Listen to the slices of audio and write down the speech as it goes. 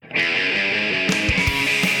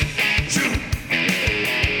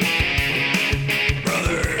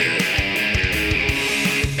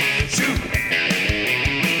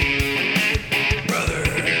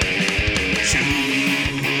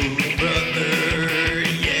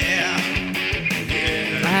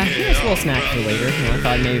a little snack for later. I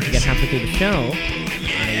thought maybe if we get halfway through the show,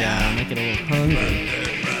 I might get a little hungry.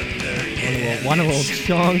 Want a little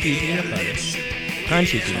chunky peanut butter.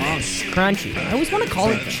 Crunchy peanut butter. Crunchy. I always want to call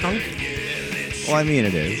it chunky. Well, I mean,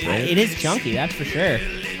 it is, right? It is chunky, that's for sure.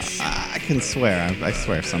 I can swear. I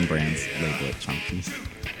swear some brands label it chunky.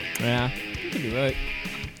 Yeah, you could be right.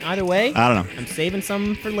 Either way, I don't know. I'm saving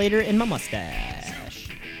some for later in my mustache.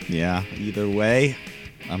 Yeah, either way,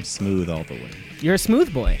 I'm smooth all the way. You're a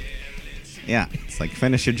smooth boy. Yeah, it's like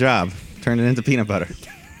finish your job, turn it into peanut butter.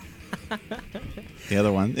 The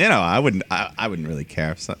other one, I wouldn't really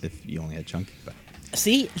care if you only had chunky, but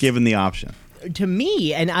see, given the option. To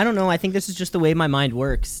me, and I don't know, I think this is just the way my mind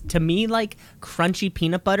works. To me, like, crunchy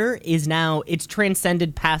peanut butter is now, it's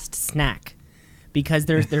transcended past snack. Because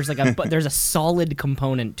there's like there's a solid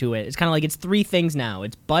component to it. It's kind of like it's three things now.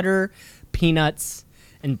 It's butter, peanuts,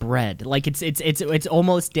 and bread. Like it's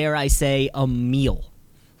almost, dare I say, a meal.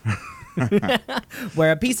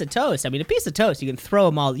 Where a piece of toast, you can throw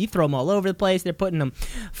them all. You throw them all over the place. They're putting them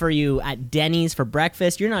for you at Denny's for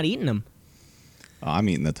breakfast. You're not eating them. Oh, I'm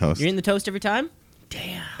eating the toast. You're eating the toast every time?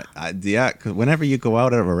 Damn. Yeah, because whenever you go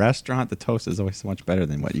out of a restaurant, the toast is always so much better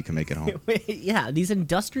than what you can make at home. Yeah, these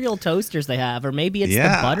industrial toasters they have, or maybe it's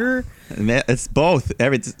the butter. It's both.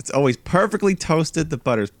 It's always perfectly toasted. The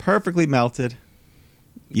butter's perfectly melted.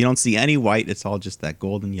 You don't see any white. It's all just that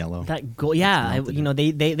golden yellow.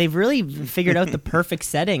 They've really figured out the perfect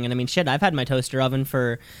setting. And I mean, shit, I've had my toaster oven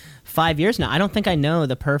for 5 years now. I don't think I know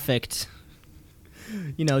the perfect,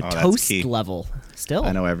 toast level still.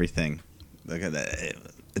 I know everything.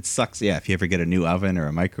 It sucks, if you ever get a new oven or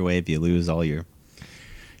a microwave, you lose all your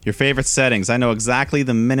favorite settings. I know exactly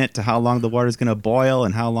the minute to how long the water's going to boil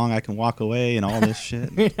and how long I can walk away and all this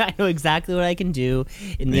shit. I know exactly what I can do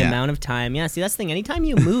in the amount of time. Yeah, see, that's the thing. Anytime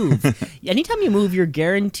you move, you're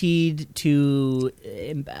guaranteed to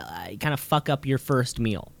kind of fuck up your first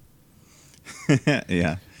meal.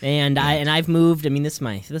 Yeah. And I've moved. I mean, this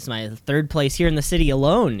is my third place here in the city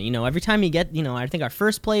alone. Every time you get, I think our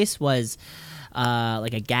first place was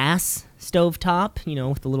like a gas stove top,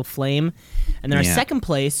 with the little flame, and then our second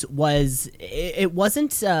place was it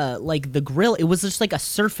wasn't like the grill. It was just like a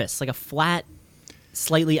surface, like a flat,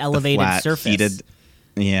 slightly elevated surface, heated.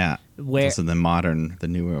 Yeah. Those are the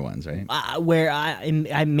newer ones, right? Where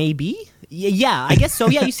I maybe. Yeah, I guess so.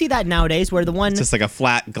 Yeah, you see that nowadays where the one... It's just like a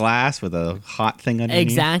flat glass with a hot thing underneath.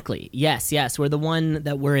 Exactly. Yes. Where the one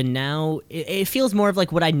that we're in now, it feels more of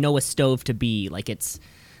like what I know a stove to be. Like it's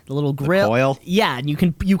the little grill. The coil? Yeah, and you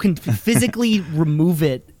can physically remove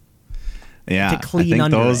it to clean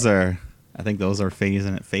under it. I think those are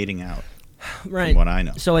fading out. Right. From what I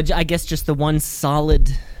know. So I guess just the one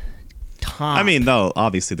solid top. I mean, though,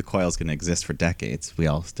 obviously the coil's going to exist for decades. We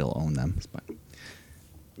all still own them. But...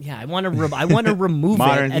 Yeah, I want to remove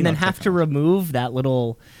it and then have to remove that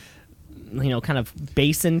little, kind of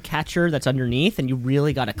basin catcher that's underneath, and you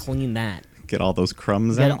really got to clean that. Get all those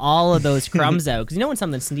crumbs out. Get all of those crumbs out, because when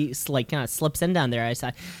something kind of slips in down there, I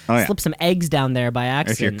slip some eggs down there by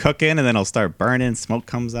accident. If you're cooking and then it'll start burning, smoke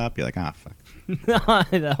comes up, you're like, fuck.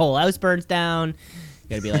 The whole house burns down. You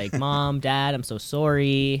gotta be like, Mom, Dad, I'm so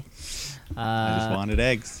sorry. I just wanted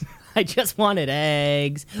eggs. I just wanted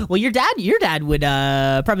eggs. Well, your dad would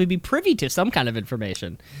probably be privy to some kind of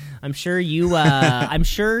information. I'm sure you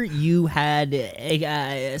had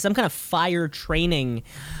some kind of fire training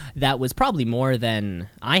that was probably more than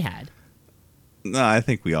I had. No, I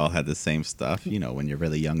think we all had the same stuff. When you're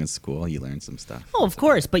really young in school, you learn some stuff. Oh, of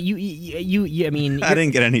course, but you I mean, I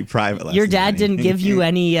didn't get any private lessons. Your dad didn't give you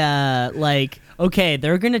any okay,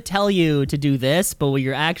 they're going to tell you to do this, but what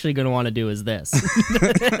you're actually going to want to do is this.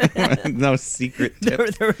 No secret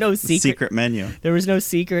tips. There were no secret menu. There was no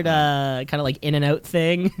secret kind of like in and out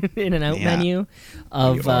thing, menu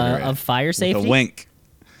of fire safety. With a wink.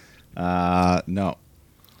 No.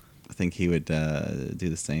 I think he would do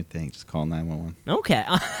the same thing. Just call 911. Okay.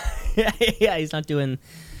 Yeah, he's not doing...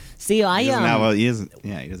 See, he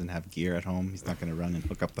doesn't have gear at home. He's not going to run and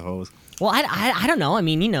hook up the hose. Well, I don't know. I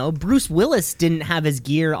mean, Bruce Willis didn't have his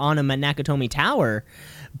gear on him at Nakatomi Tower,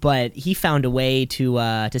 but he found a way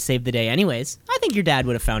to save the day anyways. I think your dad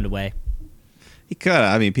would have found a way. He could.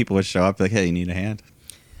 I mean, people would show up like, hey, you need a hand?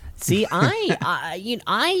 See,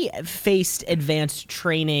 I faced advanced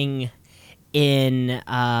training in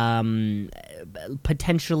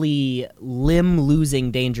potentially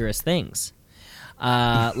limb-losing dangerous things.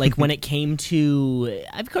 Like when it came to,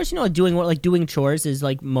 of course, doing chores is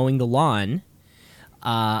like mowing the lawn.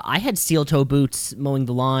 I had steel-toe boots mowing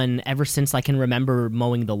the lawn ever since I can remember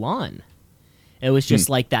mowing the lawn. It was just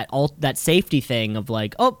like that safety thing of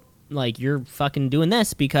like, oh, like you're fucking doing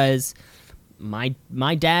this because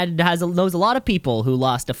my dad knows a lot of people who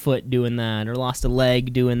lost a foot doing that, or lost a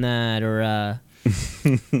leg doing that, or if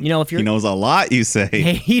you're, he knows a lot, you say.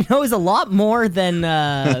 He knows a lot more than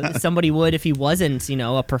somebody would if he wasn't,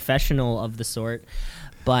 a professional of the sort.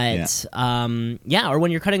 But or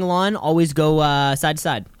when you're cutting a lawn, always go side to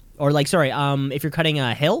side. Or if you're cutting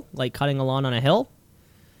a hill, like cutting a lawn on a hill,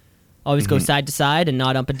 always go side to side and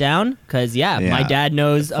not up and down. Because my dad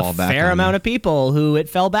knows a fair amount of people who it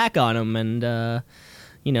fell back on them, and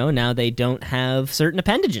now they don't have certain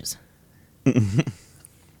appendages.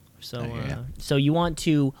 So you want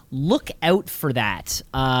to look out for that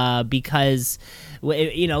because,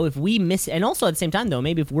 if we miss... And also at the same time, though,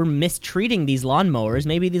 maybe if we're mistreating these lawnmowers,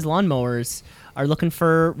 maybe these lawnmowers are looking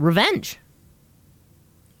for revenge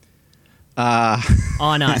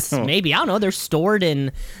on us. Maybe, I don't know, they're stored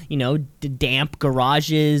in, damp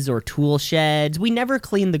garages or tool sheds. We never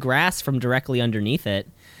clean the grass from directly underneath it.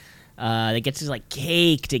 That gets just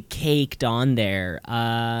caked on there.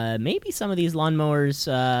 Maybe some of these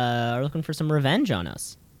lawnmowers are looking for some revenge on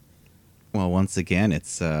us. Well, once again,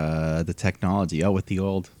 it's the technology. With the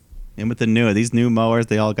old and with the new. These new mowers,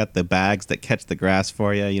 they all got the bags that catch the grass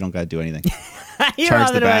for you. You don't got to do anything.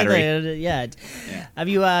 Charge the battery. Yeah. Have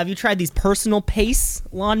you tried these personal pace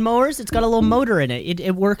lawnmowers? It's got a little motor in it.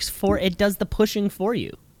 It works it does the pushing for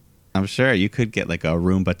you. I'm sure you could get like a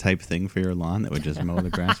Roomba type thing for your lawn that would just mow the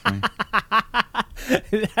grass for you.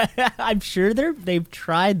 I'm sure they've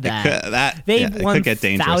tried that. They've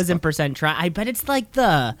 1,000% tried. I bet it's like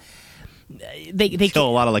they kill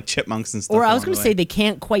a lot of like chipmunks and stuff. Or I was going to say they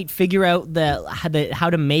can't quite figure out how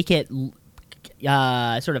to make it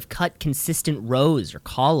sort of cut consistent rows or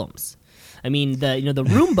columns. I mean, the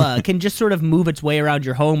Roomba can just sort of move its way around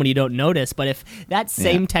your home when you don't notice. But if that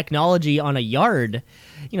same technology on a yard,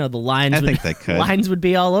 the lines would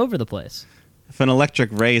be all over the place. If an electric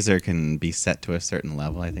razor can be set to a certain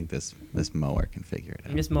level, I think this mower can figure it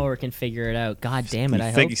out. This mower can figure it out. God damn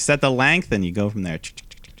it! You set the length and you go from there.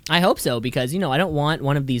 I hope so, because I don't want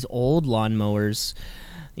one of these old lawnmowers.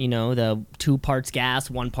 The 2 parts gas,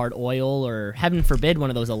 1 part oil, or heaven forbid, one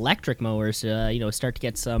of those electric mowers. Start to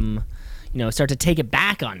get some. Start to take it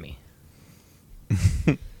back on me.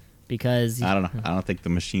 Because I don't know. I don't think the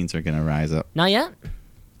machines are going to rise up. Not yet?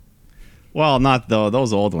 Well, not though.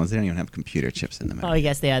 Those old ones, they don't even have computer chips in them anymore. Oh, I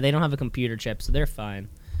guess they don't have a computer chip, so they're fine.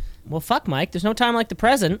 Well, fuck, Mike. There's no time like the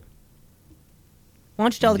present. Why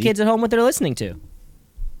don't you tell the kids at home what they're listening to?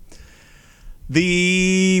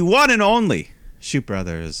 The one and only Shoot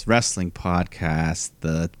Brothers Wrestling Podcast,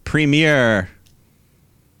 the premier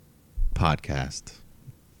podcast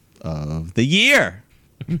of the year,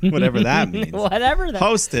 whatever that means.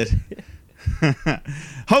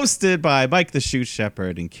 Hosted by Mike the Shoot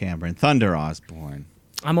Shepherd and Cameron Thunder Osborne.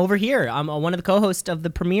 I'm over here. I'm one of the co-hosts of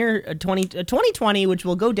the premiere 2020, which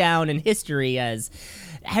will go down in history as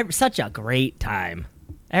such a great time.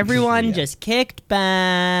 Everyone just kicked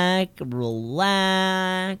back,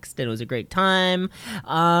 relaxed, and it was a great time.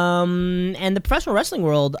 And the professional wrestling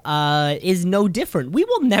world is no different. We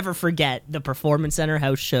will never forget the Performance Center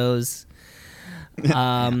house shows. The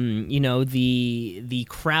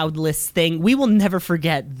crowdless thing. We will never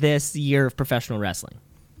forget this year of professional wrestling.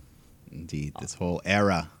 Indeed, this whole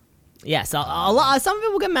era. Yes, some of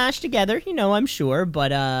it will get mashed together, I'm sure,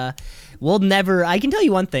 but we'll never. I can tell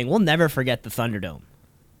you one thing: we'll never forget the Thunderdome.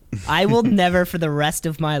 I will never, for the rest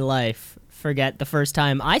of my life, forget the first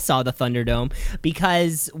time I saw the Thunderdome,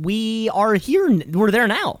 because we are here. We're there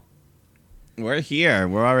now. We're here.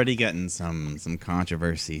 We're already getting some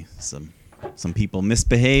controversy. Some people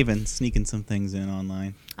misbehaving, sneaking some things in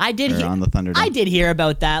online. I did hear on the Thunderdome. I did hear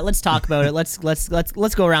about that. Let's talk about it. Let's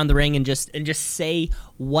go around the ring and just say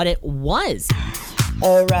what it was.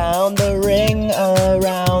 Around the ring,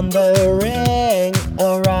 around the ring,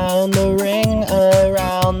 around the ring,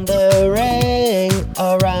 around the ring,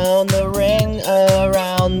 around the ring,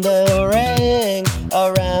 around the ring,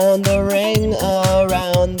 around the ring,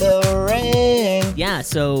 around the ring. Yeah,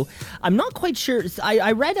 so I'm not quite sure.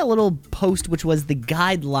 I read a little post which was the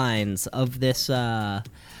guidelines of this,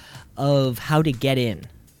 of how to get in.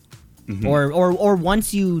 Mm-hmm. Or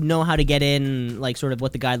once you know how to get in, like sort of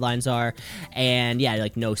what the guidelines are, and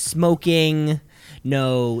like no smoking,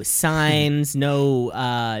 no signs,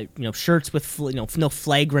 no shirts with no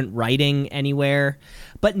flagrant writing anywhere,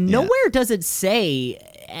 but nowhere does it say.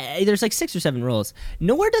 There's like 6 or 7 rules.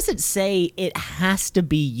 Nowhere does it say it has to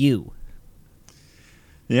be you.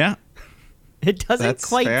 Yeah. It doesn't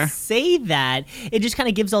quite say that. It just kind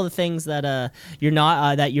of gives all the things that you're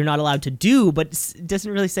not allowed to do, but it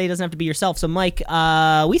doesn't really say it doesn't have to be yourself. So, Mike,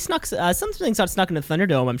 we snuck some things got snuck into the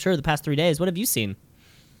Thunderdome. I'm sure the past 3 days. What have you seen?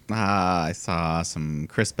 I saw some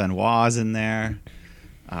Chris Benoit's in there.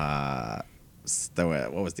 What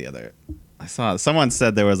was the other? I saw someone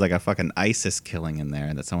said there was like a fucking ISIS killing in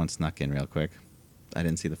there that someone snuck in real quick. I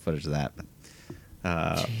didn't see the footage of that, but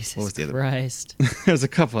Jesus what was the other? Christ. There's a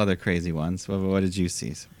couple other crazy ones. What did you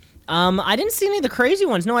see? I didn't see any of the crazy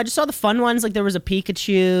ones. No, I just saw the fun ones. Like there was a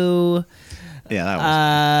Pikachu. Yeah, that was.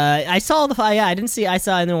 I saw the. Yeah, I didn't see. I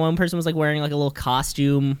saw, and then one person was like wearing like a little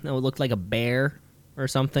costume that looked like a bear or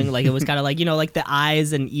something. Like it was kind of like, you know, like the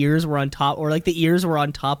eyes and ears were on top, or like the ears were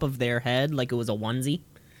on top of their head, like it was a onesie.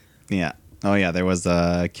 Yeah. Oh yeah, there was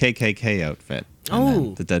a KKK outfit.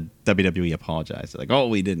 And the WWE apologized. They're like, oh,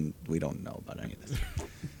 we don't know about any of this.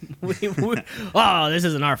 Oh, this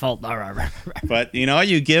isn't our fault. But you know,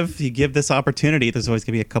 you give this opportunity. There's always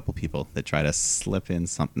gonna be a couple people that try to slip in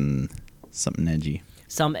something edgy.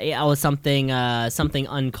 Something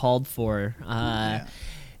uncalled for.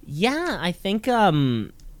 Yeah, I think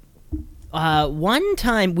one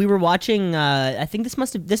time we were watching. I think this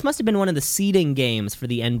must have been one of the seeding games for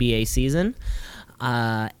the NBA season,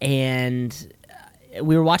 and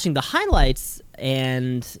we were watching the highlights,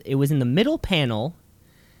 and it was in the middle panel.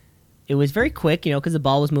 It was very quick, you know, because the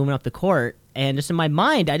ball was moving up the court, and just in my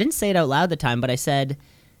mind, I didn't say it out loud at the time, but I said,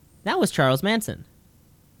 "That was Charles Manson."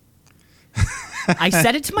 I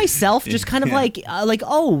said it to myself, just kind of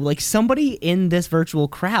like somebody in this virtual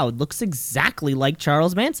crowd looks exactly like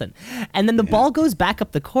Charles Manson. And then the ball goes back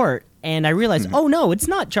up the court, and I realized, oh no, it's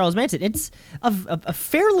not Charles Manson. It's a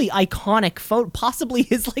fairly iconic photo, possibly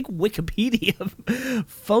his like Wikipedia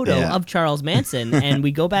photo of Charles Manson. And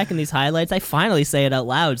we go back in these highlights. I finally say it out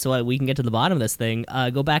loud so we can get to the bottom of this thing.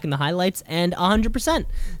 Go back in the highlights, and 100%,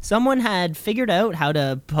 someone had figured out how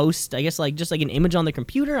to post, I guess, like just like an image on the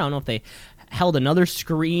computer. I don't know if they held another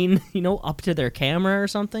screen, you know, up to their camera or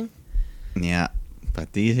something. Yeah,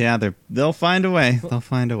 but they'll find a way. They'll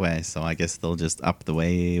find a way. So I guess they'll just up the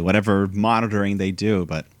way, whatever monitoring they do.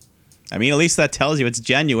 But I mean, at least that tells you it's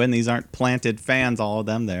genuine. These aren't planted fans, all of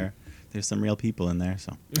them. There's some real people in there.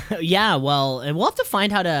 So yeah, well, and we'll have to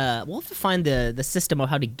find the system of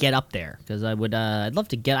how to get up there, because I'd love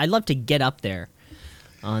to get up there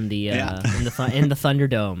on the in the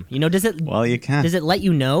Thunderdome. You know, does it? Well, you can. Does it let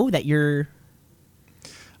you know that you're?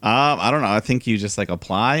 I don't know. I think you just like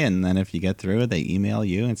apply, and then if you get through, they email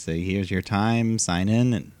you and say, "Here's your time. Sign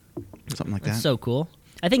in," and something like that. That's so cool.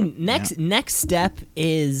 I think next step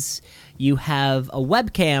is you have a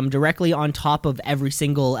webcam directly on top of every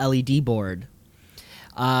single LED board,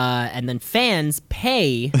 and then fans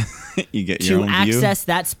pay you get your to own access view.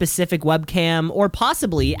 that specific webcam, or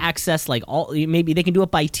possibly access like all. Maybe they can do it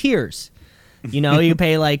by tiers. You know, you can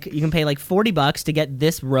pay like $40 to get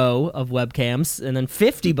this row of webcams, and then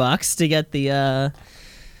 $50 to get the. And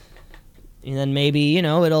then maybe, you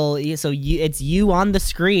know, it's you on the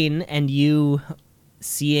screen and you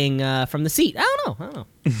seeing from the seat. I don't know.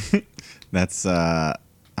 That's I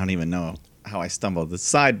don't even know how I stumbled. The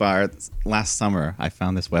sidebar, last summer I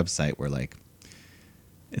found this website where like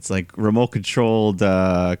it's like remote controlled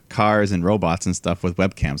cars and robots and stuff with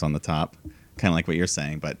webcams on the top. Kind of like what you're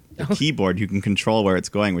saying, but the keyboard, you can control where it's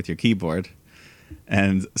going with your keyboard.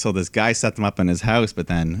 And so this guy set them up in his house, but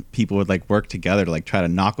then people would like work together to like try to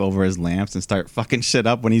knock over his lamps and start fucking shit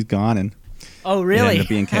up when he's gone. And oh, really? It ended up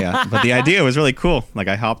being chaos. But the idea was really cool. Like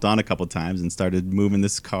I hopped on a couple times and started moving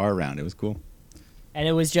this car around. It was cool. And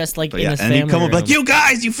it was just like but in his and family he'd come up room. like, "You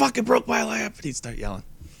guys, you fucking broke my lamp!" And he'd start yelling.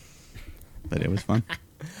 But it was fun.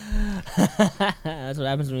 That's what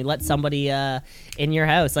happens when you let somebody in your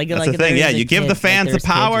house. Like, that's like the thing. Yeah, you kid, give the fans like the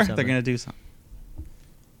power, they're gonna do something.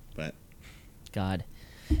 But God,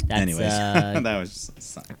 that's, anyways, that was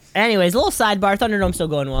just a anyways, a little sidebar. Thunderdome's still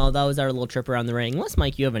going well. That was our little trip around the ring. Unless,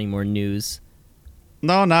 Mike, you have any more news?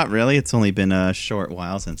 No, not really. It's only been a short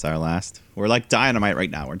while since our last. We're like dynamite right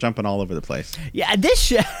now. We're jumping all over the place. Yeah,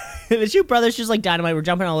 the Shoot Brothers just like dynamite. We're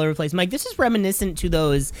jumping all over the place. Mike, this is reminiscent to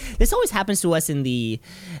those. This always happens to us in the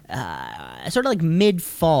sort of like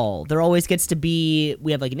mid-fall. There always gets to be,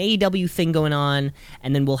 we have like an AEW thing going on,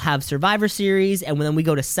 and then we'll have Survivor Series, and then we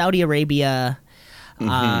go to Saudi Arabia.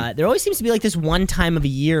 There always seems to be like this one time of a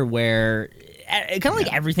year where kind of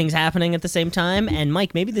like everything's happening at the same time. And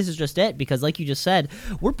Mike, maybe this is just it, because like you just said,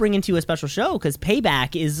 we're bringing to you a special show because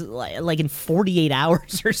PayBack is like in 48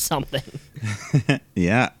 hours or something.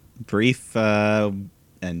 Yeah, brief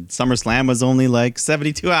And SummerSlam was only like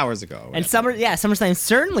 72 hours ago. And SummerSlam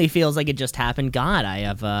certainly feels like it just happened. God, I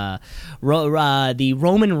have the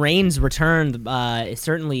Roman Reigns return. It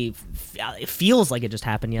certainly it feels like it just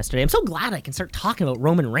happened yesterday. I'm so glad I can start talking about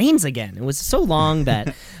Roman Reigns again. It was so long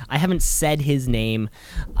that I haven't said his name.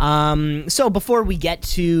 So before we get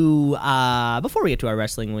to our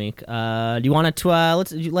wrestling week, do you want to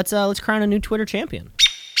let's crown a new Twitter champion?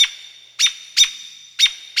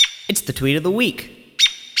 It's the tweet of the week.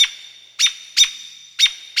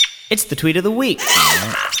 It's the tweet of the week.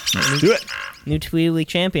 Let's do it. New tweet of the week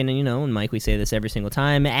champion, and and Mike, we say this every single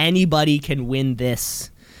time. Anybody can win this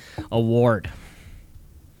award.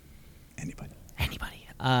 Anybody.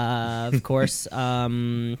 Of course, I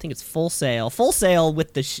think it's Full Sail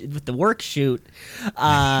with the work shoot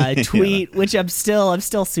tweet, which I'm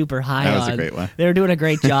still super high on. That was a great one. They're doing a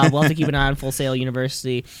great job. We'll have to keep an eye on Full Sail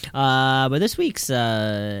University. But this week's tweet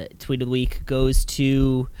of the week goes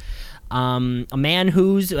to a man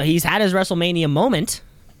he's had his WrestleMania moment.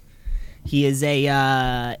 He is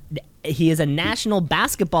a National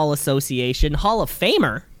Basketball Association Hall of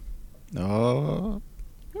Famer. Oh.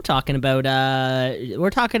 We're talking about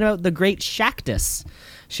the great Shaqtus,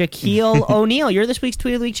 Shaquille O'Neal. You're this week's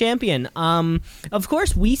Tweet of the Week champion. Of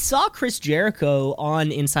course, we saw Chris Jericho on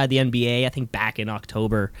Inside the NBA, I think back in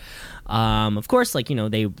October. Of course, the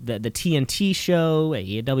TNT show,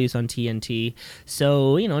 AEW's on TNT.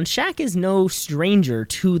 So, and Shaq is no stranger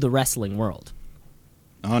to the wrestling world.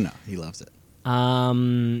 Oh, no, he loves it.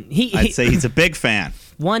 I'd say he's a big fan.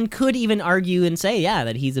 One could even argue and say,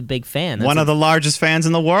 that he's a big fan. One of the largest fans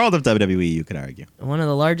in the world of WWE, you could argue. One of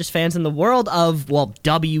the largest fans in the world of,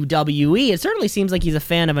 WWE. It certainly seems like he's a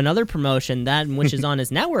fan of another promotion, which is on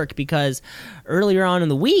his network, because earlier on in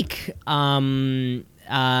the week,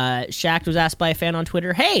 Shaq was asked by a fan on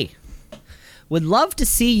Twitter, "Hey, would love to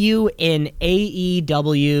see you in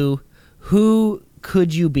AEW. Who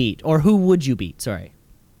could you beat? Or who would you beat? Sorry."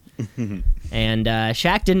 And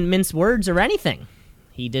Shaq didn't mince words or anything.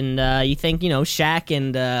 He didn't. You think Shaq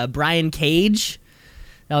and Brian Cage?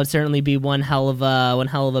 That would certainly be one hell of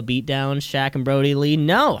a beatdown. Shaq and Brody Lee.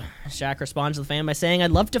 No. Shaq responds to the fan by saying,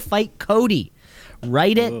 "I'd love to fight Cody.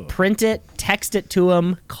 Write it, print it, text it to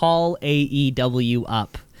him. Call AEW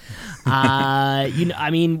up." We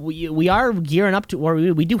are gearing up to, or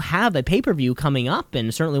we do have a pay-per-view coming up,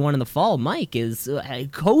 and certainly one in the fall. Mike, is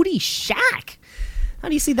Cody Shaq. How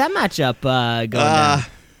do you see that matchup going down?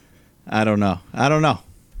 I don't know.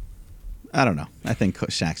 I think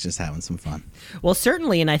Shaq's just having some fun. Well,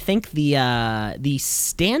 certainly, and I think the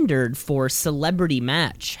standard for celebrity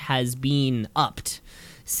match has been upped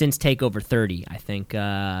since TakeOver 30. I think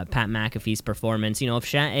Pat McAfee's performance. If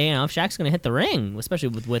Shaq's going to hit the ring, especially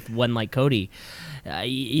with one like Cody,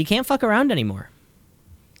 you can't fuck around anymore.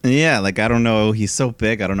 Yeah, I don't know. He's so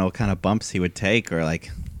big. I don't know what kind of bumps he would take, or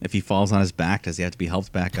if he falls on his back, does he have to be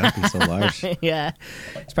helped back up? He's so large. Yeah.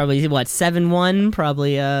 It's probably, 7'1",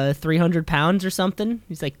 probably 300 pounds or something.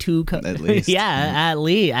 He's like at least. At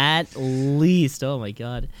least. Oh, my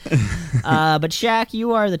God. But Shaq,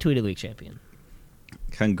 you are the Tweet of the Week champion.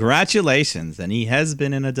 Congratulations. And he has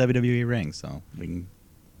been in a WWE ring, so he's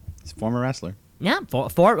a former wrestler. Yeah,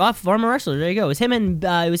 former wrestler. There you go. It was him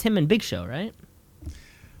and Big Show, right?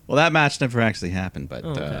 Well, that match never actually happened, but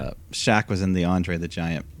okay. Shaq was in the Andre the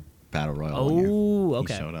Giant Battle Royal. Oh,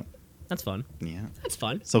 okay. He showed up. That's fun. Yeah. That's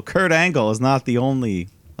fun. So Kurt Angle is not the only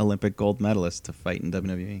Olympic gold medalist to fight in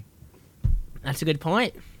WWE. That's a good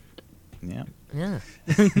point. Yeah. Yeah.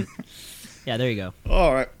 Yeah, there you go.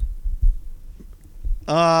 All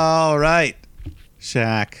right.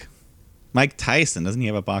 Shaq. Mike Tyson, doesn't he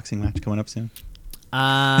have a boxing match coming up soon?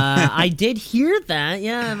 I did hear that.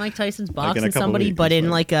 Yeah, Mike Tyson's boxing somebody, but in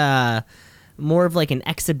a more of an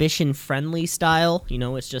exhibition friendly style.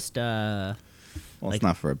 It's just it's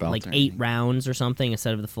not for a belt. 8 rounds or something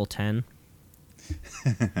instead of the full 10.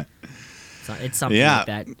 It's something like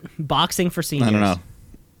that. Boxing for seniors. I don't know.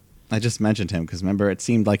 I just mentioned him because remember it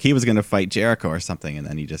seemed like he was going to fight Jericho or something, and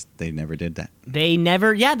then they never did that. They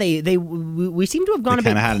never. Yeah, we seem to have gone a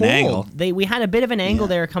bit had cold. An angle. We had a bit of an angle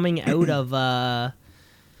there coming out of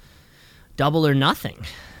Double or Nothing.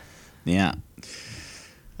 Yeah.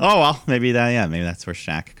 Oh well, maybe that's where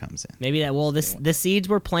Shaq comes in. Maybe that. Well, the seeds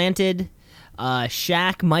were planted.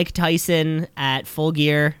 Shaq, Mike Tyson at Full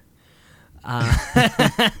Gear.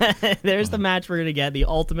 There's the match we're gonna get, the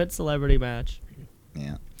ultimate celebrity match.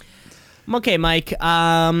 Yeah. Okay, Mike.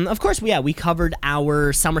 Of course, we covered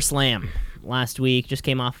our SummerSlam last week. Just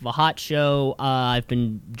came off of a hot show. I've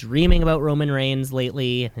been dreaming about Roman Reigns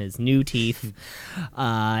lately and his new teeth.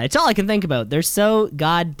 It's all I can think about. They're so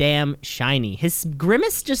goddamn shiny. His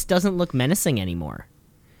grimace just doesn't look menacing anymore.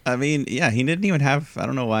 I mean, yeah, he didn't even have. I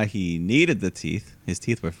don't know why he needed the teeth. His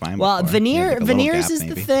teeth were fine. Well, before. veneers gap, is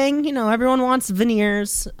maybe. the thing. You know, everyone wants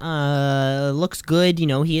veneers. Looks good. You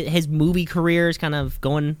know, his movie career is kind of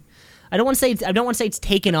going. I don't want to say it's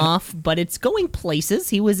taken off, but it's going places.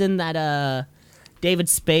 He was in that David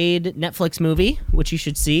Spade Netflix movie, which you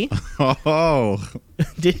should see. Oh,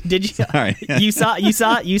 did you? Sorry. you saw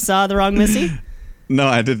the wrong Missy. No,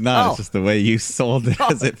 I did not. Oh. It's just the way you sold it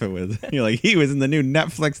as if it was. You're like, he was in the new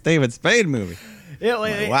Netflix David Spade movie.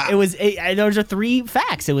 Wow. Those are 3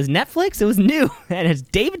 facts. It was Netflix, it was new, and it's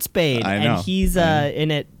David Spade. I know. And he's in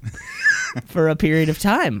it for a period of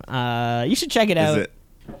time. You should check it out. Is it?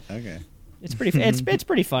 Okay. It's pretty. It's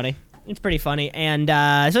pretty funny. It's pretty funny. And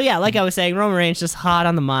so yeah, like I was saying, Roman Reigns just hot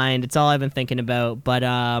on the mind. It's all I've been thinking about. But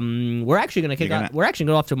we're actually gonna kick off. We're actually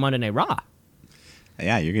gonna go off to Monday Night Raw.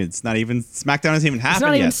 Yeah, it's not even SmackDown hasn't even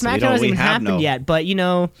happened It's not even yet. SmackDown hasn't even happened yet. But you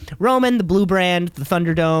know, Roman, the Blue Brand, the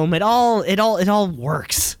Thunderdome, it all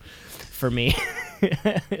works for me.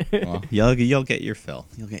 Well, you'll get your fill.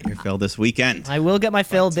 You'll get your fill this weekend. I will get my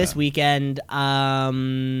fill this weekend. Let's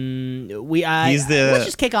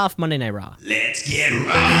just kick off Monday Night Raw. Let's get raw.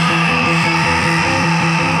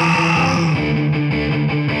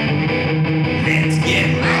 Let's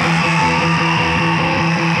get raw.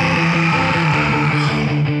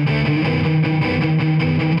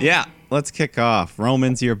 Yeah, let's kick off.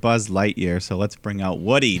 Roman's your Buzz Lightyear, so let's bring out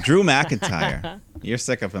Woody. Drew McIntyre. You're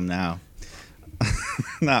sick of him now.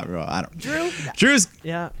 Not Raw. I don't. Drew's.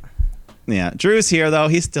 Yeah. Yeah, Drew's here though.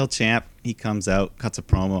 He's still champ. He comes out, cuts a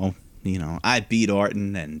promo. You know, I beat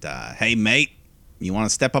Orton, and hey mate, you want to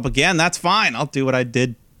step up again? That's fine. I'll do what I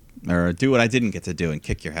did, or do what I didn't get to do, and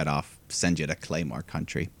kick your head off. Send you to Claymore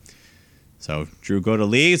Country. So Drew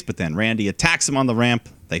leaves, but then Randy attacks him on the ramp.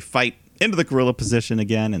 They fight into the gorilla position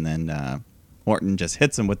again, and then Orton just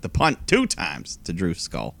hits him with the punt 2 times to Drew's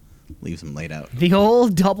skull, leaves him laid out. The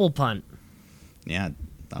old double punt. Yeah,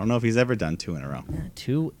 I don't know if he's ever done 2 in a row.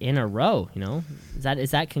 2 in a row. You know, is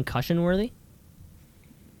that concussion worthy?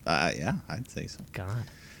 Yeah, I'd say so.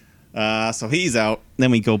 God. So he's out. Then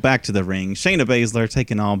we go back to the ring. Shayna Baszler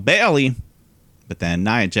taking on Bayley, but then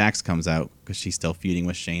Nia Jax comes out because she's still feuding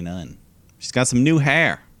with Shayna, and she's got some new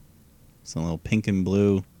hair, some little pink and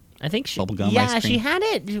blue. I think she. Bubblegum Yeah, ice cream. she had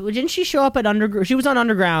it. Didn't she show up at Underground? She was on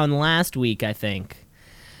Underground last week, I think.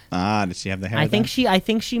 Did she have the hair? I think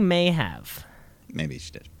she may have. Maybe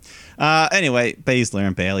she did. Anyway, Baszler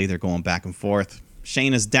and Bayley, they're going back and forth.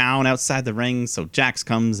 Shayna's down outside the ring, so Jax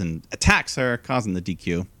comes and attacks her, causing the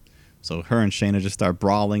DQ. So her and Shayna just start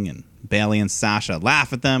brawling, and Bayley and Sasha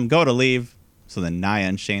laugh at them, go to leave. So then Nia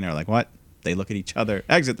and Shayna are like, what? They look at each other,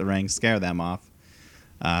 exit the ring, scare them off.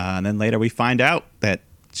 And then later we find out that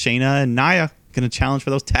Shayna and Nia going to challenge for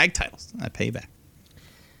those tag titles at PayBack.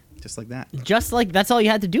 Just like that. Just like that's all you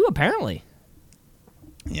had to do, apparently.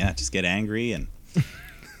 Yeah, just get angry and...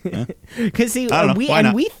 Because see,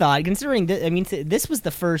 we thought, considering this was the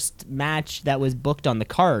first match that was booked on the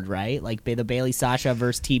card, right? Like the Bayley Sasha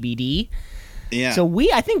versus TBD. Yeah. So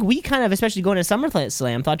I think we kind of, especially going to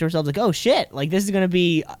SummerSlam, thought to ourselves like, oh shit, like this is going to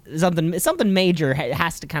be something major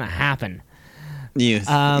has to kind of happen.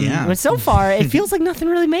 Yeah. But so far, it feels like nothing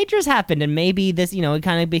really major has happened, and maybe this, it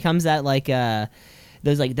kind of becomes that like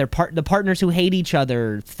those like the partners who hate each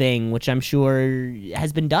other thing, which I'm sure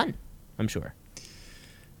has been done. I'm sure.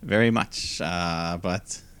 Very much,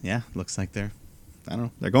 but yeah, looks like they're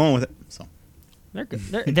going with it. So they're good.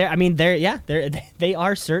 They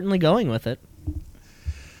are certainly going with it.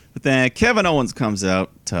 But then Kevin Owens comes out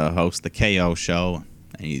to host the KO show,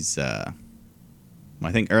 and he's I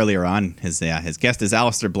think earlier on his guest is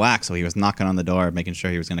Aleister Black, so he was knocking on the door, making sure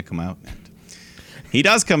he was going to come out. And he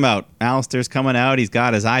does come out. Aleister's coming out. He's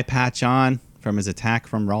got his eye patch on from his attack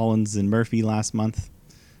from Rollins and Murphy last month.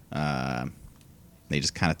 They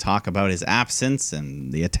just kind of talk about his absence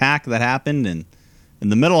and the attack that happened. And in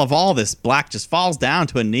the middle of all this, Black just falls down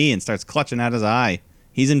to a knee and starts clutching at his eye.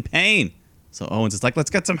 He's in pain. So Owens is like, let's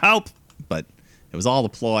get some help. But it was all the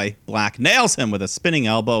ploy. Black nails him with a spinning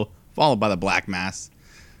elbow, followed by the Black Mass.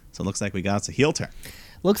 So it looks like we got us a heel turn.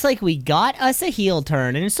 Looks like we got us a heel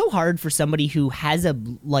turn. And it's so hard for somebody who has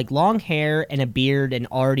long hair and a beard and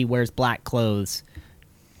already wears black clothes.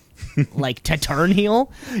 Like to turn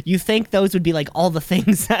heel. You think those would be like all the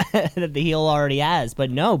things that the heel already has,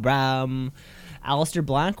 but no. Aleister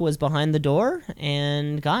Black was behind the door,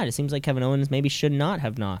 and God, it seems like Kevin Owens maybe should not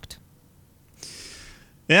have knocked.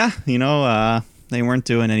 Yeah, they weren't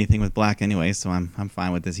doing anything with Black anyway, so I'm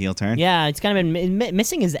fine with this heel turn. Yeah, it's kind of been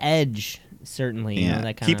missing his edge certainly. You know,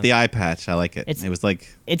 that kind keep of, the eye patch. I like it. It's it was like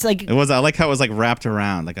it was. I like how it was like wrapped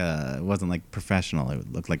around. It wasn't like professional.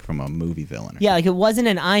 It looked like from a movie villain. Yeah, like it wasn't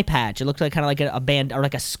an eye patch. It looked like kind of like a band or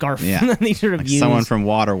like a scarf. Yeah, they sort of like used. someone from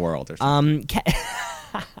Waterworld or something.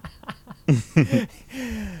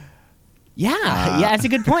 Yeah, that's a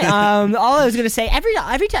good point. All I was gonna say,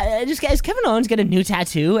 every time, just guys, Kevin Owens get a new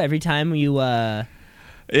tattoo every time you.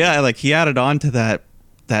 Yeah, like he added on to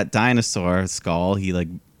that dinosaur skull. He like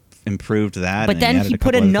improved that. But then he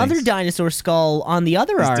put another dinosaur skull on the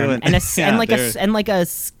other arm, and a skull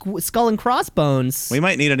and crossbones. We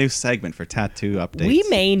might need a new segment for tattoo updates. We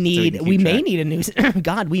may need a new.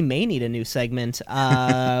 God, we may need a new segment.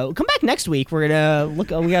 Come back next week. We're gonna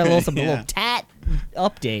look. We got a little tat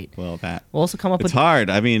update. Well, that we'll also come up with. It's hard.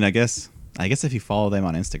 I mean, I guess if you follow them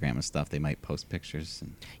on Instagram and stuff, they might post pictures.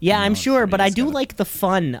 And, I'm sure, but I do like the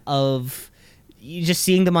fun of you just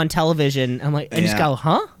seeing them on television. I'm like, and just go,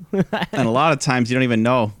 huh? And a lot of times you don't even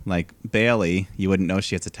know. Like Bailey, you wouldn't know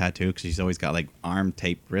she has a tattoo because she's always got like arm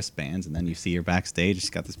taped wristbands, and then you see her backstage, she's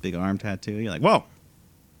got this big arm tattoo. You're like, whoa.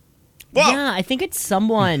 Yeah, I think it's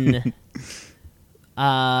someone.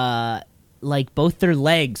 Like both their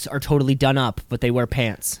legs are totally done up, but they wear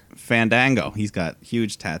pants. Fandango, he's got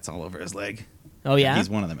huge tats all over his leg. Oh yeah, he's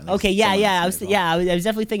one of them. At least. Okay, yeah. I was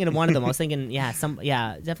definitely thinking of one of them. I was thinking,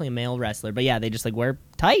 definitely a male wrestler. But yeah, they just like wear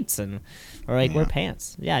tights or wear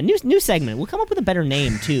pants. Yeah, new segment. We'll come up with a better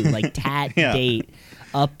name too, like tat date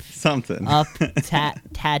up something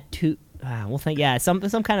tattoo. We'll think something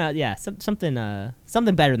something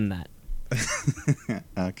better than that.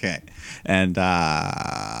 Okay, and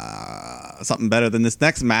something better than this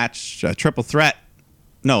next match, a triple threat.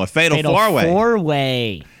 No, a fatal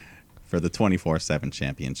four-way for the 24/7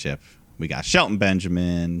 championship. We got Shelton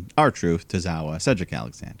Benjamin, R-Truth, Tozawa, Cedric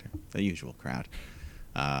Alexander, the usual crowd.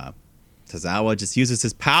 Tozawa just uses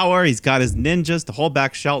his power. He's got his ninjas to hold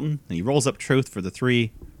back Shelton, and he rolls up Truth for the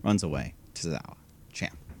 3, runs away. Tozawa,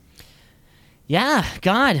 champ. Yeah,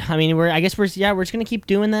 God. I mean, we're just gonna keep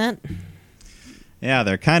doing that. Yeah,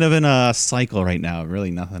 they're kind of in a cycle right now.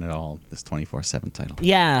 Really nothing at all, this 24/7 title.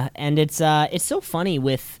 Yeah, and it's so funny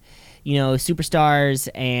with, superstars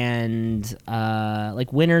and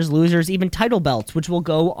like winners, losers, even title belts, which will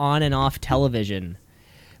go on and off television.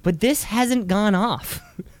 But this hasn't gone off.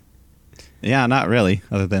 Yeah, not really,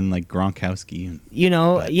 other than like Gronkowski.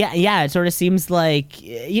 It sort of seems like,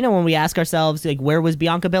 when we ask ourselves, like, where was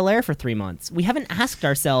Bianca Belair for 3 months? We haven't asked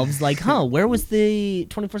ourselves, like, where was the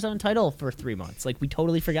 24/7 title for 3 months? Like, we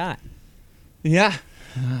totally forgot. Yeah.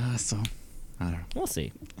 So, I don't know. We'll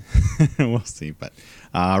see. We'll see. But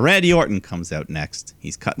Randy Orton comes out next.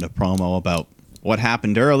 He's cutting a promo about what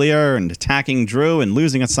happened earlier and attacking Drew and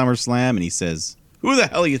losing at SummerSlam. And he says, "Who the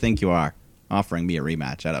hell you think you are, offering me a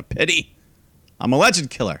rematch out of pity? I'm a legend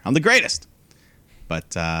killer. I'm the greatest."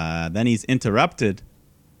 But then he's interrupted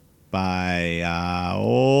by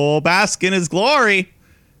bask in his glory.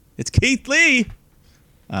 It's Keith Lee.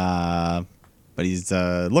 But he's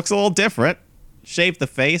looks a little different. Shaved the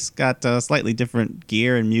face. Got slightly different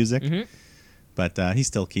gear and music. Mm-hmm. But he's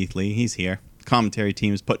still Keith Lee. He's here. Commentary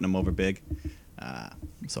team is putting him over big.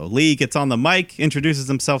 So Lee gets on the mic, introduces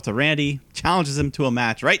himself to Randy, challenges him to a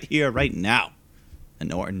match right here, right now.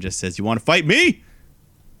 And Orton just says, "You want to fight me?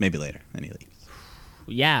 Maybe later." And he leaves.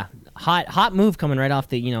 Yeah, hot move coming right off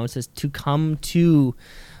the, it says to come to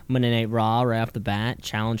Monday Night Raw right off the bat,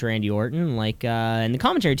 challenge Randy Orton. And the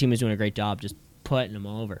commentary team is doing a great job just putting him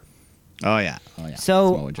over. Oh, yeah.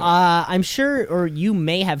 So I'm sure, or you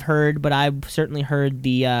may have heard, but I've certainly heard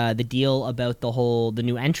the deal about the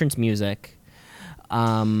new entrance music.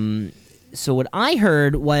 So what I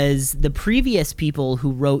heard was the previous people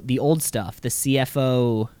who wrote the old stuff, the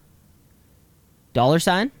CFO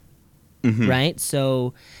 $, mm-hmm. right?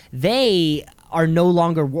 So they are no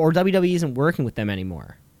longer, or WWE isn't working with them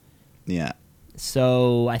anymore. Yeah.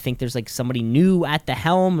 So I think there's like somebody new at the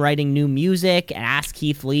helm writing new music, and asked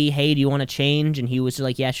Keith Lee, "Hey, do you want to change?" And he was just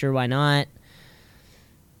like, "Yeah, sure, why not?"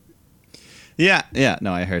 Yeah.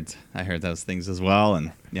 No, I heard those things as well,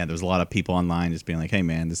 and yeah, there was a lot of people online just being like, "Hey,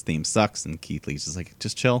 man, this theme sucks," and Keith Lee's just like,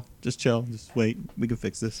 "Just chill, just wait, we can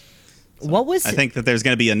fix this." So I think that there's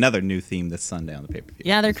going to be another new theme this Sunday on the pay-per-view.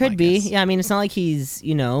 Yeah, there could be. Yeah, I mean, it's not like he's,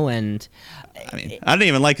 and I mean, I didn't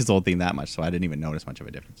even like his old theme that much, so I didn't even notice much of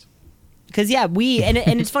a difference. Because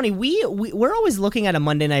and it's funny, we're always looking at a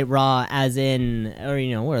Monday Night Raw as in,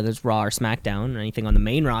 or whether it's Raw or SmackDown or anything on the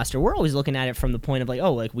main roster, we're always looking at it from the point of like,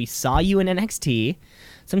 oh, like we saw you in NXT,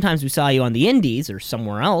 sometimes we saw you on the Indies or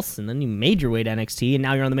somewhere else, and then you made your way to NXT, and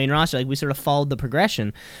now you're on the main roster. Like we sort of followed the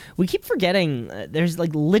progression. We keep forgetting there's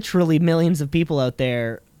like literally millions of people out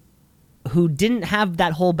there who didn't have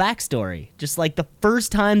that whole backstory. Just like the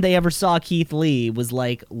first time they ever saw Keith Lee was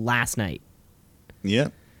like last night.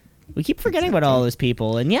 Yep. We keep forgetting about all those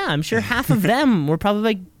people, and yeah, I'm sure half of them were probably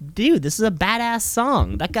like, dude, this is a badass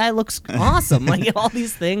song. That guy looks awesome. Like all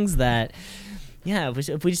these things that, yeah,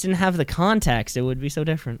 if we just didn't have the context, it would be so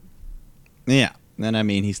different. Yeah. And I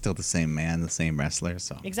mean, he's still the same man, the same wrestler,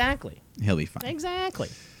 so Exactly. he'll be fine. Exactly.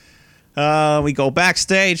 We go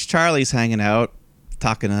backstage. Charlie's hanging out,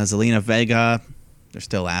 talking to Zelina Vega. They're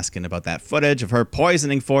still asking about that footage of her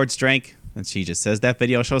poisoning Ford's drink, and she just says that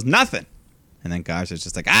video shows nothing. And then Garza's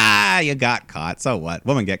just like, you got caught. So what?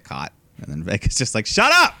 Women get caught. And then Vega's just like,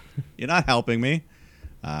 shut up! You're not helping me.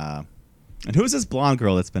 And who's this blonde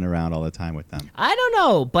girl that's been around all the time with them? I don't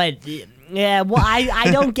know, but yeah, well,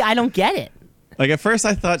 I don't get it. Like at first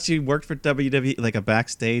I thought she worked for WWE, like a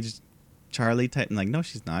backstage Charlie type. And like, no,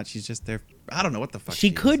 she's not. She's just there. I don't know what the fuck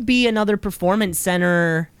she could be another performance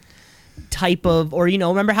center type of, or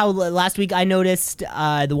remember how last week I noticed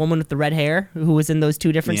the woman with the red hair who was in those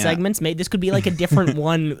two different segments? Maybe this could be like a different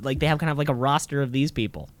one. Like they have kind of like a roster of these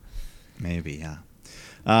people. Maybe, yeah.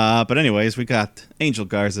 But anyways, we got Angel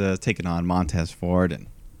Garza taking on Montez Ford, and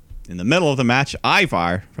in the middle of the match,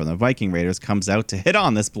 Ivar from the Viking Raiders comes out to hit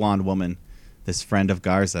on this blonde woman, this friend of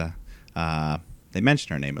Garza. They mentioned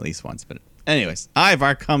her name at least once, but anyways,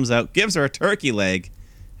 Ivar comes out, gives her a turkey leg,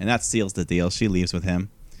 and that seals the deal. She leaves with him.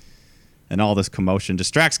 And all this commotion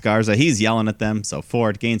distracts Garza. He's yelling at them, so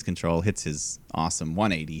Ford gains control, hits his awesome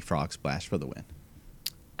 180 frog splash for the win.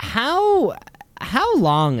 How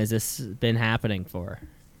long has this been happening for?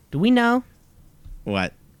 Do we know?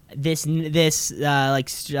 What? This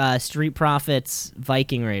Street Profits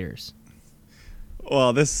Viking Raiders.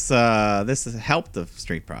 Well, this has helped the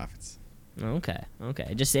Street Profits. Okay.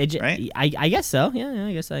 Right? I guess so. Yeah.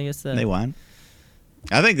 I guess. They won.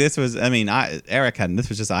 I think this was. I mean, Eric had. This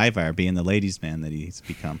was just Ivar being the ladies' man that he's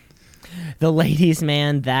become. The ladies'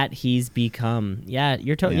 man that he's become. Yeah,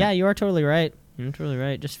 you are totally right. You're totally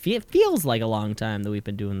right. Just it feels like a long time that we've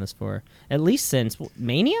been doing this for. At least since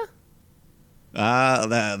Mania.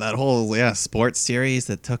 That whole sports series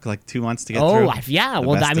that took like 2 months to get through.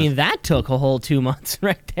 That took a whole 2 months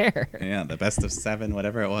right there. Yeah, the best of 7,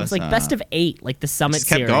 whatever it was. It was like best of 8, like the Summit just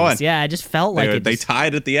kept series. Going. Yeah, it just felt like they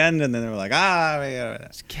tied at the end, and then they were like,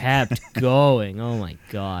 just kept going. Oh my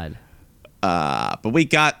god. But we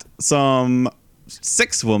got some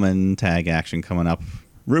 6-woman tag action coming up.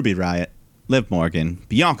 Ruby Riott, Liv Morgan,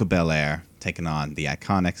 Bianca Belair taking on the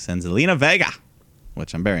Iconics and Zelina Vega.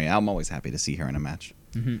 Which I'm always happy to see her in a match.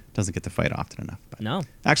 Mm-hmm. Doesn't get to fight often enough. But no.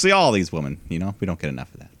 Actually, all these women, we don't get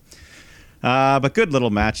enough of that. But good little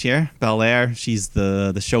match here. Belair, she's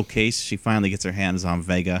the showcase. She finally gets her hands on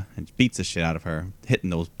Vega and beats the shit out of her, hitting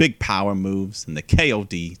those big power moves and the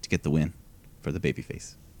KOD to get the win for the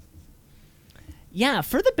babyface. Yeah,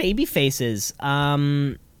 for the babyfaces,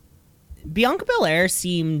 Bianca Belair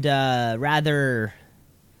seemed rather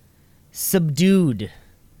subdued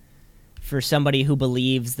for somebody who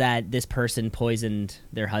believes that this person poisoned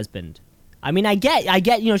their husband. I mean, I get,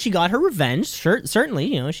 she got her revenge.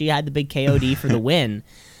 Certainly, she had the big KOD for the win.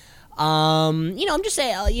 I'm just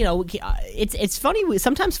saying, it's funny.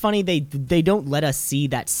 Sometimes funny they don't let us see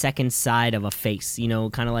that second side of a face.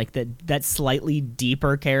 Kind of like that slightly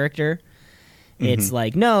deeper character. Mm-hmm. It's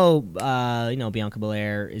like no, Bianca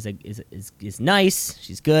Belair is nice.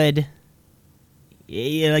 She's good.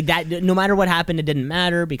 Like that. No matter what happened, it didn't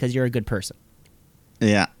matter because you're a good person.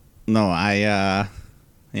 Yeah. No, I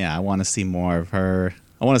want to see more of her.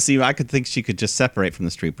 I could think she could just separate from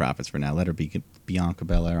the Street Profits for now. Let her be Bianca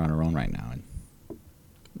Belair on her own right now. And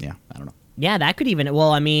yeah, I don't know. Yeah, that could even.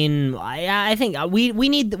 Well, I mean, I think we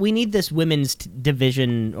need this women's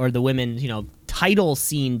division or the women's title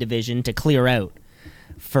scene division to clear out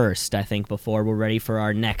first. I think before we're ready for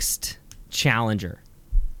our next challenger.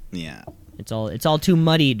 Yeah. It's all too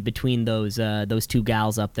muddied between those two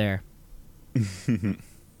gals up there.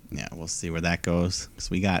 Yeah, we'll see where that goes. 'Cause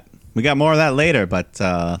we got more of that later. But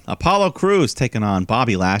Apollo Crews taking on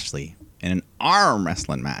Bobby Lashley in an arm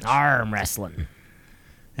wrestling match. Arm wrestling.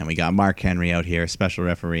 And we got Mark Henry out here, special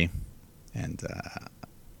referee. And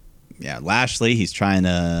Lashley, he's trying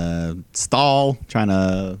to stall,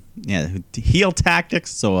 heel tactics.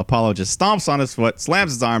 So Apollo just stomps on his foot,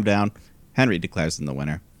 slams his arm down. Henry declares him the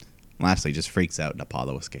winner. Lashley just freaks out and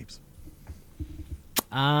Apollo escapes.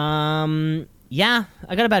 Yeah,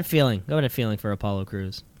 I got a bad feeling. For Apollo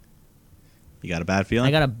Crews. You got a bad feeling?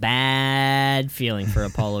 I got a bad feeling for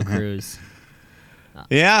Apollo Crews.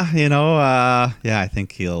 Yeah, I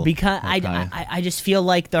think he'll. Because I just feel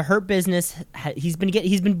like the Hurt Business, he's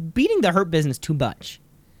been beating the Hurt Business too much.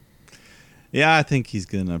 Yeah, I think he's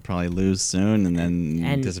gonna probably lose soon and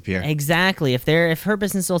then disappear. Exactly. If her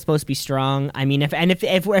business is still supposed to be strong, I mean,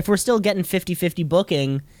 if we're still getting 50-50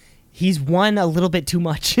 booking, he's won a little bit too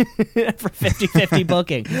much for 50-50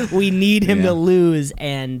 booking. We need him to lose,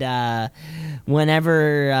 and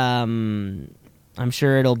whenever I'm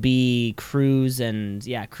sure it'll be Cruz and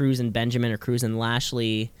Benjamin or Cruz and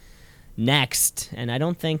Lashley next, and I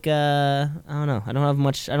don't think I don't know. I don't have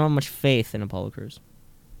much faith in Apollo Crews.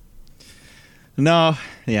 No,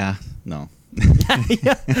 yeah, no.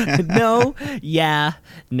 No, yeah,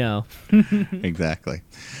 no. Exactly.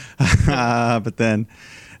 But then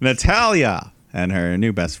Natalya and her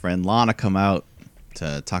new best friend Lana come out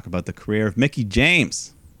to talk about the career of Mickie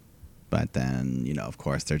James. But then, of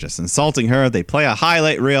course, they're just insulting her. They play a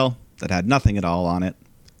highlight reel that had nothing at all on it.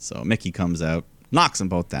 So Mickie comes out, knocks them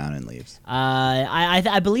both down, and leaves.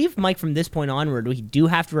 I believe, Mike, from this point onward, we do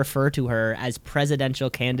have to refer to her as presidential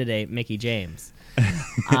candidate Mickie James.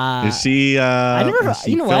 Is she? Filled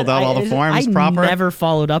out all the forms proper? I never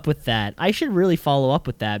followed up with that. I should really follow up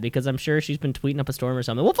with that because I'm sure she's been tweeting up a storm or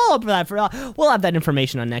something. We'll follow up with that. We'll have that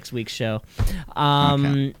information on next week's show.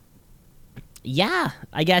 Okay. Yeah,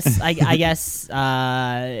 I guess.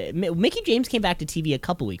 Mickie James came back to TV a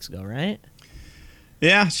couple weeks ago, right?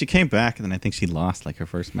 Yeah, she came back, and then I think she lost her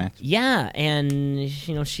first match. Yeah, and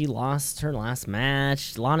she lost her last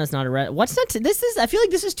match. Lana's not a what's that? I feel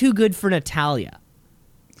like this is too good for Natalya.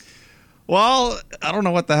 Well, I don't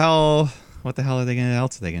know what the hell are they gonna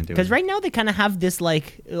do? Because right now they kind of have this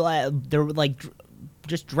they're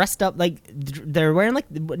just dressed up they're wearing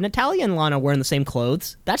Natalya and Lana wearing the same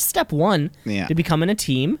clothes. That's step one to becoming a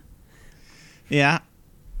team. Yeah,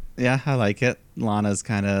 I like it. Lana's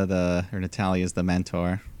kind of Natalya's the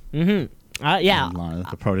mentor. Mm-hmm. Yeah. And Lana,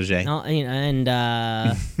 the protege.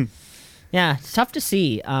 Yeah, it's tough to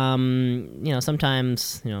see.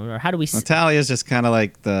 Sometimes, or how do we... Natalya's just kind of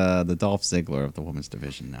like the Dolph Ziggler of the women's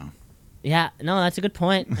division now. Yeah, no, that's a good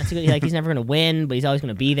point. That's a good. He's never going to win, but he's always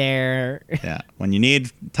going to be there. Yeah, when you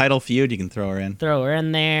need title feud, you can throw her in. Throw her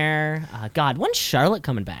in there. God, when's Charlotte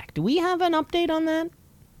coming back? Do we have an update on that?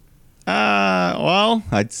 Well,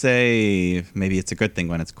 I'd say maybe it's a good thing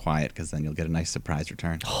when it's quiet because then you'll get a nice surprise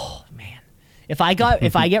return. Oh man, if I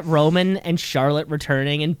get Roman and Charlotte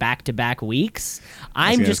returning in back-to-back weeks,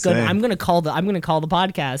 I'm gonna call the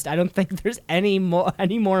podcast. I don't think there's any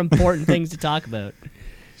more important things to talk about.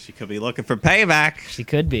 She could be looking for payback. She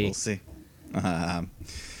could be. We'll see.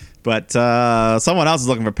 But someone else is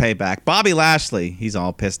looking for payback. Bobby Lashley, he's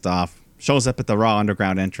all pissed off. Shows up at the Raw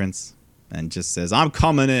Underground entrance and just says, "I'm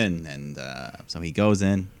coming in." And so he goes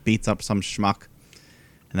in, beats up some schmuck.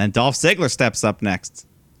 And then Dolph Ziggler steps up next.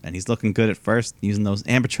 And he's looking good at first, using those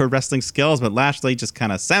amateur wrestling skills. But Lashley just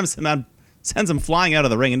kind of sends him flying out of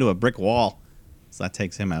the ring into a brick wall. So that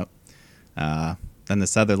takes him out. Then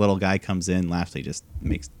this other little guy comes in. Lashley just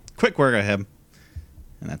makes quick work of him.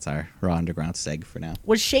 And that's our Raw Underground seg for now.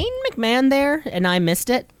 Was Shane McMahon there and I missed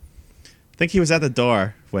it? I think he was at the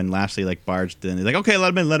door when Lashley barged in. He's like, "Okay,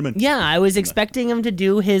 let him in." Yeah, I was expecting him to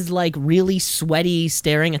do his really sweaty,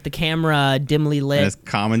 staring at the camera, dimly lit and his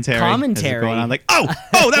commentary going on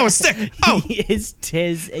oh, that was sick. Oh, his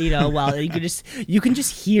well, you can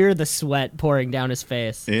just hear the sweat pouring down his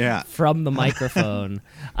face. Yeah. From the microphone.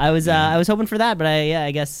 I was hoping for that, but I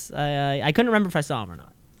guess I couldn't remember if I saw him or not.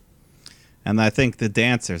 And I think the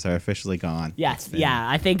dancers are officially gone. Yes, yeah.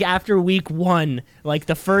 I think after week one,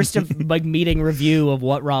 the first meeting review of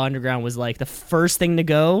what Raw Underground was like, the first thing to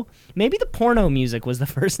go, maybe the porno music was the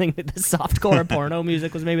first thing. The softcore porno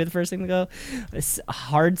music was maybe the first thing to go. A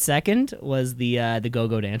hard second was the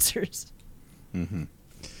go-go dancers. Mm-hmm.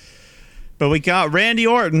 But we got Randy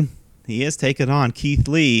Orton. He is taking on Keith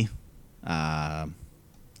Lee. And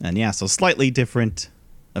yeah, so slightly different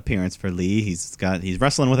appearance for Lee. He's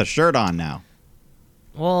wrestling with a shirt on now.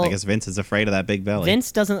 Well, I guess Vince is afraid of that big belly. Vince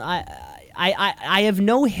doesn't. I have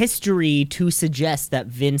no history to suggest that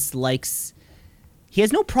Vince likes. He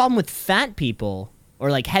has no problem with fat people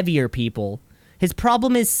or heavier people. His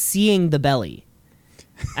problem is seeing the belly.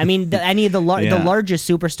 I mean, any of the largest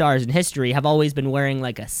superstars in history have always been wearing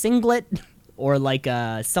a singlet or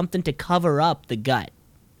something to cover up the gut.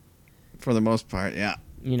 For the most part, yeah.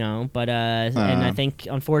 But and I think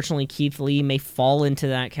unfortunately Keith Lee may fall into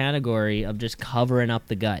that category of just covering up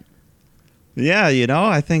the gut. Yeah,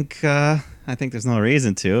 I think there's no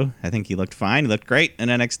reason to. I think he looked fine. He looked great in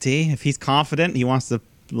NXT. If he's confident, he wants to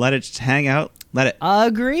let it hang out. Let it.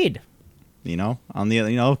 Agreed. On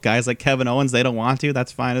the guys like Kevin Owens, they don't want to.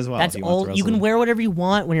 That's fine as well. That's all. You can wear whatever you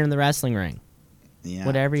want when you're in the wrestling ring. Yeah.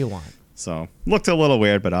 Whatever you want. So looked a little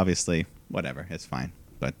weird, but obviously whatever, it's fine.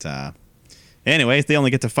 But. Anyways, they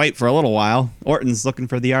only get to fight for a little while. Orton's looking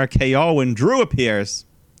for the RKO when Drew appears.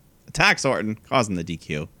 Attacks Orton, causing the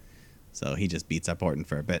DQ. So he just beats up Orton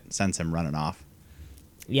for a bit, sends him running off.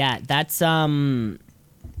 Yeah, that's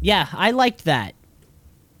yeah, I liked that.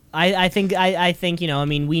 I think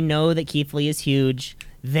we know that Keith Lee is huge.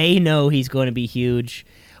 They know he's going to be huge.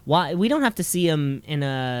 Why we don't have to see him in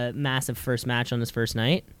a massive first match on his first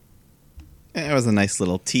night? It was a nice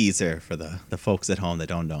little teaser for the folks at home that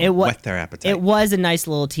don't know. Whet their appetite. It was a nice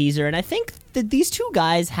little teaser, and I think that these two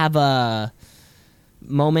guys have a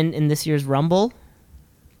moment in this year's Rumble.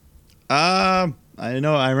 I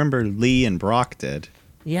know. I remember Lee and Brock did.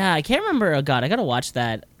 Yeah, I can't remember. Oh God, I gotta watch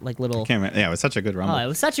that little. I can't remember. Yeah, it was such a good Rumble. Oh, it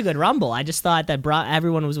was such a good Rumble. I just thought that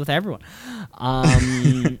everyone was with everyone.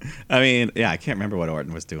 I mean, yeah, I can't remember what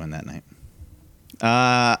Orton was doing that night.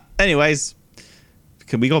 Anyways,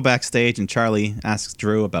 can we go backstage and Charlie asks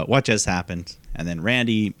Drew about what just happened, and then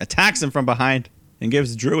Randy attacks him from behind and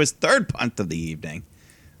gives Drew his third punt of the evening.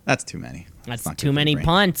 That's too many. That's too many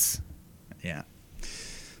punts. Yeah.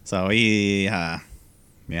 So he's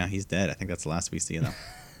dead. I think that's the last we see of him.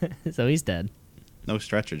 So he's dead. No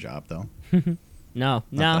stretcher job though. No.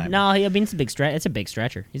 I mean, it's a big stretch. It's a big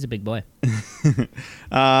stretcher. He's a big boy.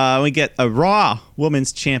 We get a Raw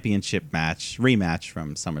Women's Championship rematch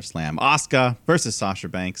from SummerSlam. Asuka versus Sasha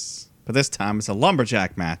Banks, but this time it's a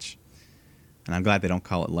lumberjack match. And I'm glad they don't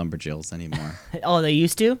call it lumberjills anymore. Oh, they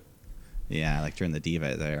used to? Yeah, like during the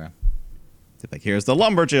Diva era. Like, here's the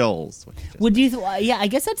lumberjills. Would you? Yeah, I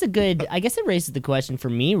guess that's a good. I guess it raises the question for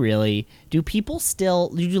me. Really, do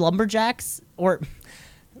lumberjacks, or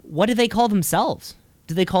what do they call themselves?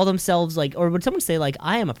 Do they call themselves like, or would someone say like,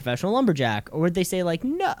 I am a professional lumberjack, or would they say like,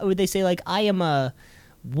 no? Or would they say like, I am a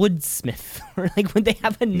woodsmith, or like, would they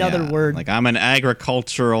have another word? Like, I'm an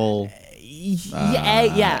agricultural.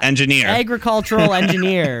 Engineer. Agricultural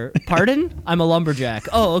engineer. Pardon? I'm a lumberjack.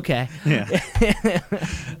 Oh, okay. Yeah.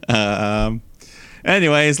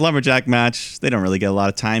 Anyways, lumberjack match. They don't really get a lot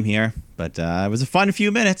of time here, but it was a fun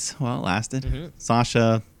few minutes. Well, it lasted. Mm-hmm.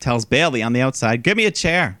 Sasha tells Bayley on the outside, give me a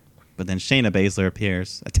chair. But then Shayna Baszler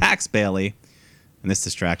appears, attacks Bayley, and this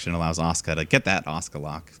distraction allows Asuka to get that Asuka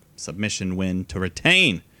lock. Submission win to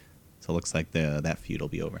retain. So it looks like that feud will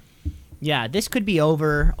be over. Yeah, this could be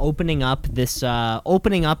over, opening up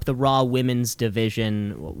the Raw Women's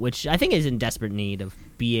division, which I think is in desperate need of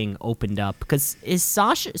being opened up. Because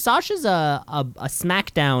Sasha's a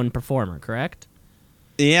SmackDown performer, correct?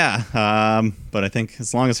 Yeah, but I think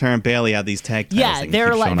as long as her and Bayley have these tag titles,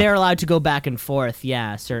 they're allowed to go back and forth.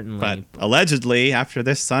 Yeah, certainly. But allegedly, after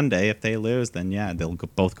this Sunday, if they lose, then yeah, they'll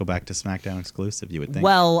both go back to SmackDown exclusive. You would think.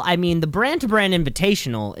 Well, I mean, the Brand to Brand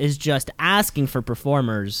Invitational is just asking for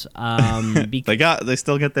performers. They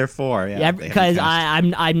still get their 4. Yeah, because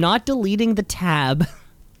I'm not deleting the tab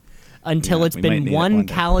until it's been one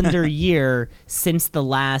calendar year since the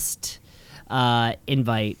last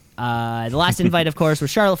invite. The last invite, of course,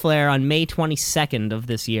 was Charlotte Flair on May 22nd of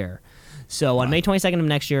this year. So on May 22nd of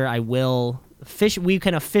next year, we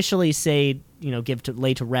can officially say,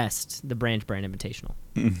 lay to rest the Brand Invitational.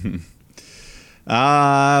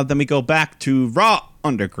 Then we go back to Raw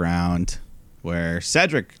Underground, where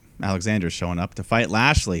Cedric Alexander's showing up to fight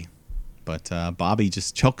Lashley. But Bobby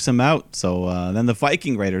just chokes him out. So then the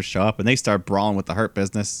Viking Raiders show up, and they start brawling with the Hurt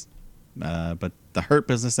Business. But the Hurt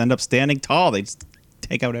Business end up standing tall. They just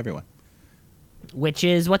take out everyone, which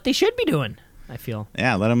is what they should be doing. I feel.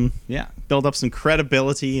 Yeah, let them. Yeah, build up some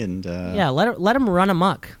credibility and. Let them run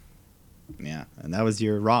amok. Yeah, and that was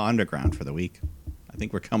your Raw Underground for the week. I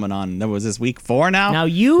think we're coming on. That was this week 4 now. Now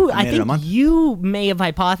I think you may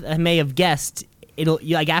have guessed it'll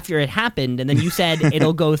like after it happened, and then you said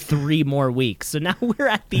it'll go 3 more weeks. So now we're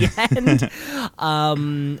at the end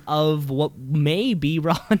of what may be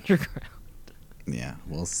Raw Underground. Yeah,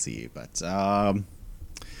 we'll see, but.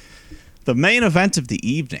 The main event of the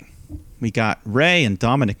evening, we got Rey and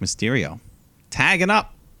Dominic Mysterio tagging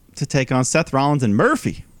up to take on Seth Rollins and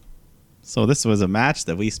Murphy. So this was a match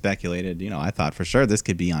that we speculated, I thought for sure this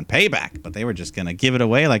could be on PayBack, but they were just going to give it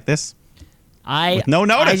away like this with no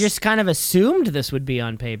notice. I just kind of assumed this would be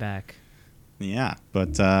on PayBack. Yeah,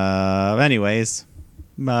 but anyways,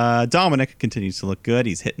 Dominic continues to look good.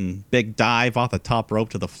 He's hitting big dive off the top rope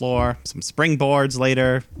to the floor, some springboards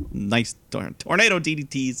later, nice tornado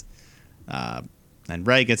DDTs. And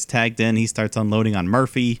Ray gets tagged in. He starts unloading on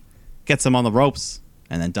Murphy, gets him on the ropes,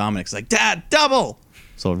 and then Dominic's like, Dad, double!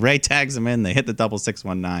 So Ray tags him in. They hit the double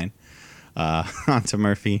 619 onto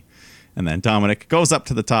Murphy. And then Dominic goes up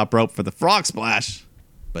to the top rope for the frog splash,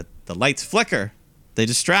 but the lights flicker. They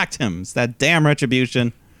distract him. It's that damn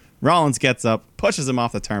Retribution. Rollins gets up, pushes him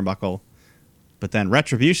off the turnbuckle, but then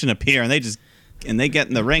Retribution appear, and they just and they get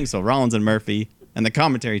in the ring. So Rollins and Murphy and the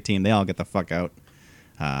commentary team, they all get the fuck out.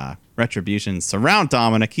 Retribution surround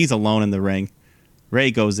Dominic. He's alone in the ring. Ray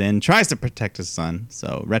goes in, tries to protect his son.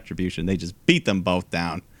 So Retribution, they just beat them both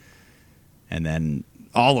down. And then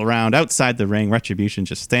all around outside the ring, Retribution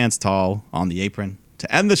just stands tall on the apron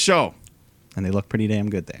to end the show. And they look pretty damn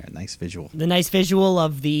good there. Nice visual. The nice visual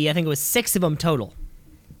of I think it was 6 of them total.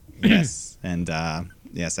 Yes. And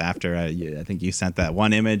yes, after I think you sent that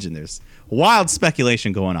one image, and there's wild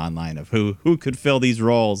speculation going online of who could fill these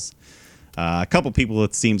roles. A couple people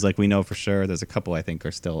it seems like we know for sure. There's a couple I think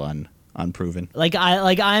are still unproven. I'm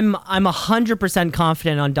 100%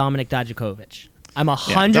 confident on Dominic Dijakovic. I'm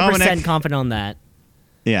 100% confident on that.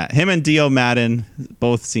 Yeah, him and Dio Madden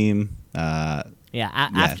both seem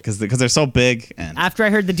because they're so big. And after I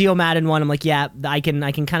heard the Dio Madden one, I'm like, yeah, I can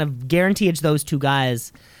kind of guarantee it's those two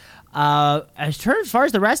guys. As far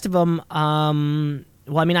as the rest of them,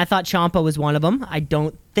 well, I mean, I thought Ciampa was one of them. I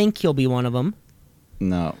don't think he'll be one of them.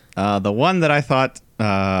 No, the one that I thought,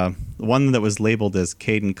 one that was labeled as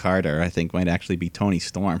Caden Carter, I think might actually be Tony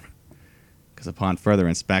Storm. Because upon further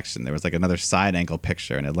inspection, there was like another side angle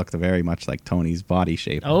picture, and it looked very much like Tony's body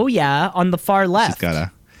shape. Oh yeah, on the far left. She's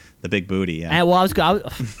got the big booty. Yeah. And, well,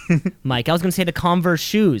 Mike, I was going to say the Converse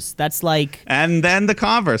shoes. That's like. And then the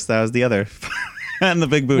Converse. That was the other. And the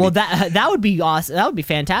big booty. Well, that would be awesome. That would be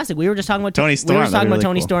fantastic. We were just talking about Tony Storm. We were talking about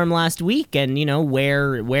Tony cool. Storm last week, and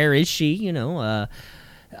where is she? I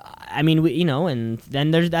mean, and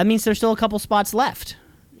then that means there's still a couple spots left.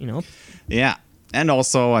 Yeah, and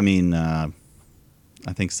also, I mean, I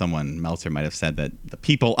think Meltzer might have said that the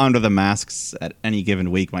people under the masks at any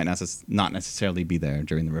given week might not necessarily be there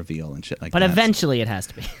during the reveal and shit like that. But eventually it has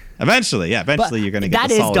to be. Eventually, yeah. Eventually you're going to get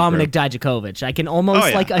the solid That is Dominic group. Dijakovic. I can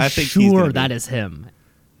almost assure that is him.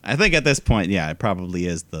 I think at this point, yeah, it probably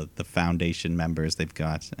is the foundation members they've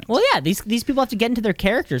got. Well, yeah, these people have to get into their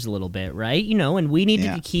characters a little bit, right? And we need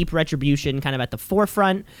to keep Retribution kind of at the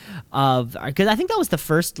forefront of, because I think that was the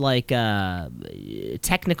first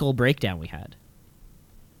technical breakdown we had.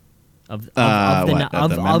 Of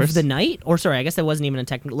the night, or sorry, I guess that wasn't even a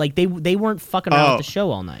technical. Like they weren't fucking around with the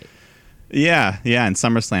show all night. Yeah. In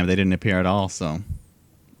SummerSlam they didn't appear at all. So,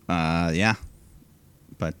 yeah.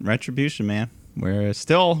 But Retribution, man, we're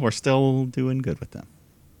still doing good with them.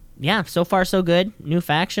 Yeah, so far so good. New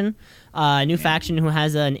faction who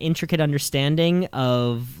has an intricate understanding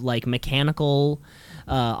of like mechanical,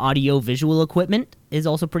 audio visual equipment is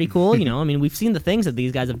also pretty cool. I mean, we've seen the things that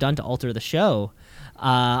these guys have done to alter the show.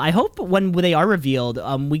 I hope when they are revealed,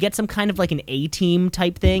 we get some kind of like an A-team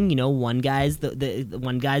type thing. One guy's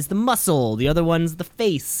the muscle, the other one's the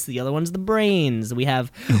face, the other one's the brains. We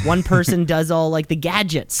have one person does all like the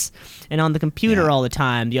gadgets and on the computer all the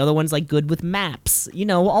time. The other one's like good with maps.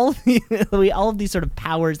 All of these sort of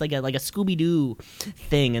powers, like a Scooby-Doo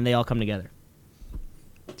thing, and they all come together.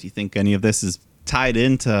 Do you think any of this is tied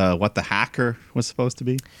into what the hacker was supposed to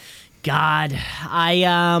be? God,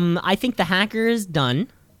 I think the hacker is done.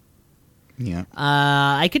 Yeah.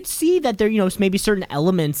 I could see that there, maybe certain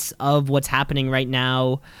elements of what's happening right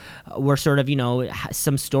now were sort of,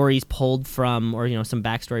 some stories pulled from, or some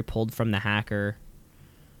backstory pulled from the hacker.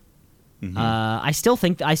 Mm-hmm. I still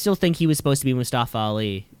think he was supposed to be Mustafa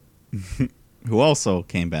Ali. Who also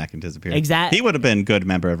came back and disappeared. Exactly. He would have been a good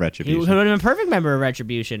member of Retribution. He would have been a perfect member of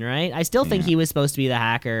Retribution, right? I still think he was supposed to be the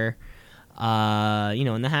hacker.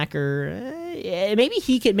 And the hacker,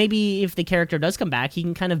 maybe if the character does come back, he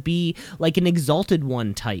can kind of be like an Exalted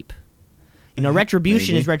One type.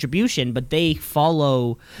 Retribution is Retribution, but they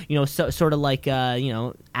follow, sort of like,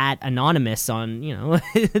 at Anonymous on,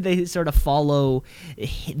 they sort of follow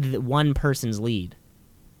one person's lead.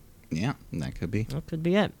 Yeah, that could be. That could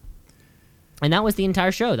be it. And that was the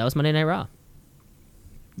entire show. That was Monday Night Raw.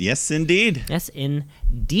 Yes, indeed. Yes,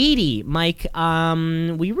 indeedy. Mike,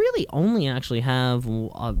 we really only actually have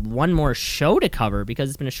one more show to cover because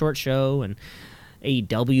it's been a short show and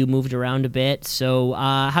AEW moved around a bit. So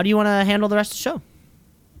how do you want to handle the rest of the show?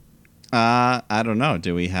 I don't know.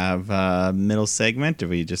 Do we have a middle segment? Do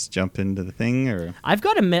we just jump into the thing? Or I've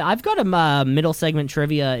got a middle segment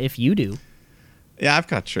trivia if you do. Yeah, I've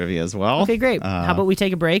got trivia as well. Okay, great. How about we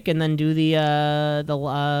take a break and then do we got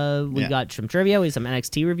some trivia, we have some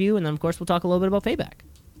NXT review, and then of course we'll talk a little bit about PayBack.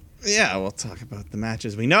 Yeah, we'll talk about the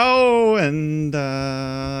matches we know and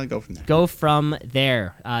go from there. Go from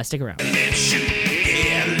there. Stick around. Let's shoot,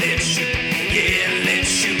 yeah, let's shoot, yeah, let's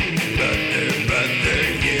shoot, brother,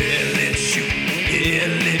 yeah, let's shoot, yeah,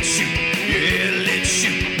 let's shoot, yeah, let's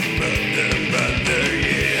shoot, brother,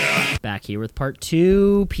 yeah. back here with part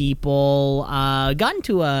 2. People got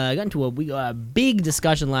into a big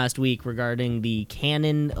discussion last week regarding the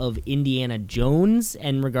canon of Indiana Jones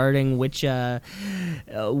and regarding which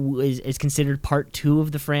is considered part 2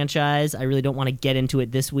 of the franchise. I really don't want to get into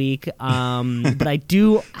it this week, but I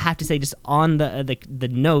do have to say, just on the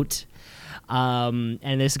note,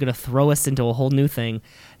 and this is going to throw us into a whole new thing.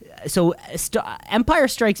 So Empire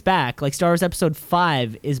Strikes Back, like Star Wars Episode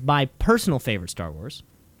 5, is my personal favorite Star Wars.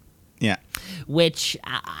 Yeah. Which...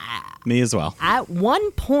 me as well. At one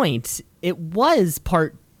point, it was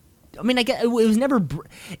part... I mean, I guess it was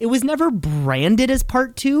never branded as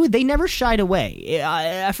part 2. They never shied away.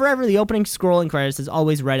 Forever, the opening scrolling credits has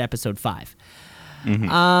always read Episode 5.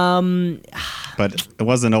 Mm-hmm. But it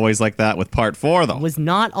wasn't always like that with part 4, though. It was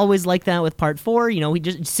not always like that with part 4. You know, he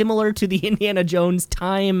just similar to the Indiana Jones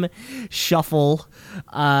time shuffle.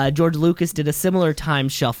 George Lucas did a similar time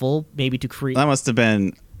shuffle, maybe to create. That must have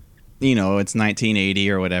been, you know, it's 1980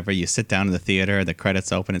 or whatever. You sit down in the theater, the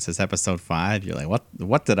credits open, it says Episode 5. You're like,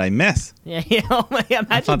 what did I miss? Yeah, you know, imagine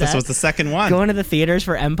I thought this was the second one. Going to the theaters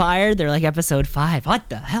for Empire, they're like, Episode 5. What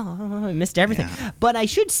the hell? I missed everything. Yeah. But I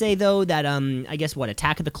should say, though, that I guess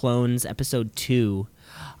Attack of the Clones, Episode 2.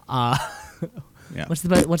 Yeah. What's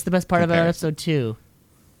the best part about Episode 2?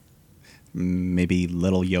 Maybe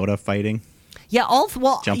little Yoda fighting. Yeah, all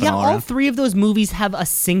 3 of those movies have a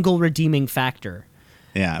single redeeming factor.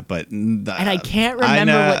 Yeah, but... and I can't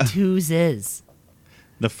remember what 2's is.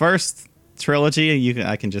 The first trilogy,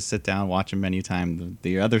 I can just sit down and watch them anytime.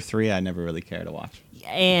 The other 3, I never really care to watch.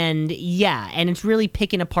 And it's really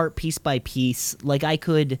picking apart piece by piece. Like, I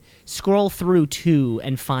could scroll through 2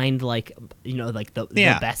 and find, like, you know, like the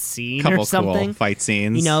best scene couple or something. Cool fight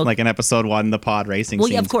scenes. You know, like in Episode 1, the pod racing scene.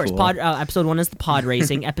 Well, yeah, of course. Cool. Episode 1 is the pod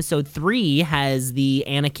racing. Episode 3 has the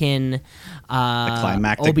Anakin the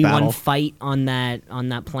climactic Obi-Wan battle. fight on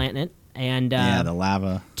that planet. And the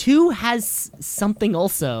lava. 2 has something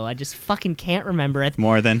also. I just fucking can't remember it.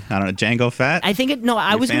 More than, I don't know, Jango Fett? I think it. No,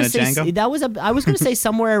 I was going to say Django? I was going to say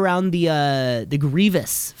somewhere around the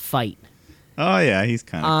Grievous fight. Oh yeah, he's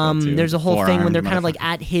kind of cool too. There's a whole thing when they're kind of like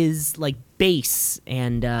motherfucker. at his like base,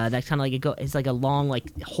 and that kind of like it's like a long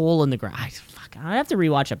like hole in the ground. Fuck, I have to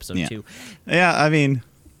rewatch Episode 2. Yeah, I mean.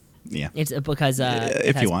 Yeah, it's because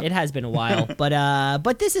if you want. It has been a while,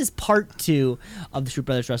 but this is part 2 of the Shoot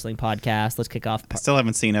Brothers Wrestling Podcast. Let's kick off. I still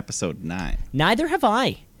haven't seen Episode 9. Neither have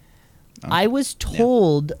I. I was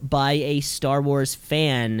told by a Star Wars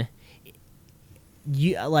fan,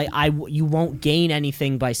 you won't gain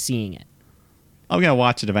anything by seeing it. I'm gonna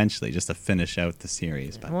watch it eventually just to finish out the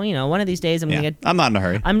series. But well, you know, one of these days I'm gonna get. I'm not in a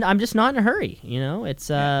hurry. I'm just not in a hurry. You know,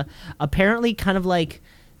 it's apparently kind of like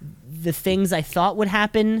the things I thought would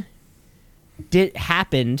happen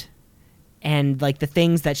happened, and like the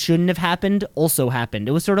things that shouldn't have happened also happened.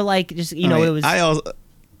 It was sort of like just it was.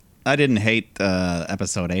 I didn't hate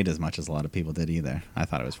Episode 8 as much as a lot of people did either. I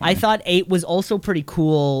thought it was funny. I thought 8 was also pretty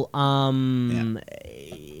cool. Some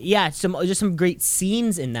great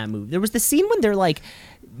scenes in that movie. There was the scene when they're like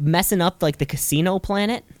messing up like the casino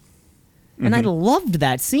planet. And I loved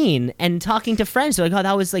that scene. And talking to friends, they're like, "Oh,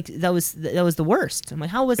 that was the worst." I'm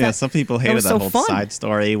like, "How was that?" Yeah, some people hated that whole fun. side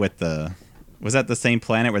story with the. Was that the same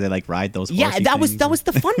planet where they like ride those? Yeah, that was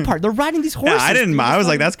the fun part. They're riding these horses. Yeah, I didn't mind. I was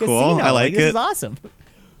like, "That's cool. I like it." This is awesome.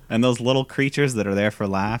 And those little creatures that are there for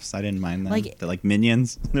laughs, I didn't mind them. They're like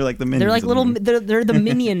minions. They're like the minions. They're like little. They're the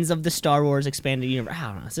minions of the Star Wars expanded universe. I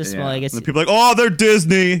don't know. It's just I guess the people are like, "Oh, they're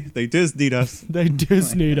Disney. They Disneyed us. They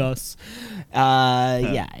Disneyed us."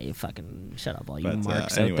 Yeah, you fucking shut up, all you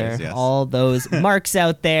marks out there. Yes. All those marks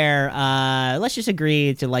out there. Let's just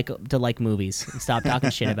agree to like movies and stop talking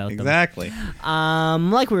shit about them. Exactly.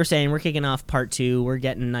 Like we were saying, we're kicking off part 2. We're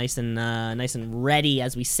getting nice and ready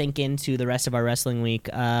as we sink into the rest of our wrestling week.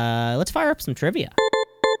 Let's fire up some trivia.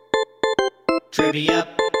 Trivia.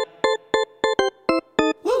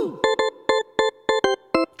 Woo!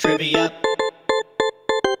 Trivia.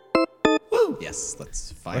 Woo! Yes,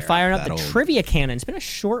 let's fire. We're firing up the trivia cannon. It's been a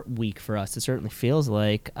short week for us. It certainly feels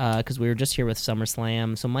like because we were just here with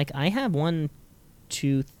SummerSlam. So, Mike, I have 1,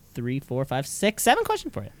 2, 3, 4, 5, 6, 7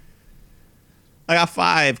 questions for you. I got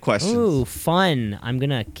 5 questions. Ooh, fun! I'm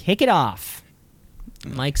gonna kick it off.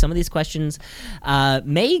 Mike, some of these questions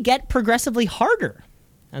may get progressively harder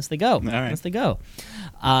as they go. All right. As they go.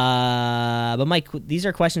 But Mike, these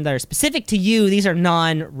are questions that are specific to you. These are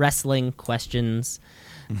non-wrestling questions.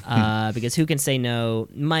 Because who can say no?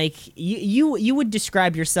 Mike, you would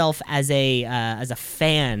describe yourself as a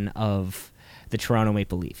fan of the Toronto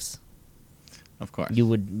Maple Leafs. Of course. You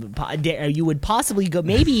would possibly go,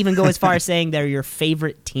 maybe even go as far as saying they're your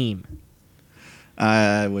favorite team.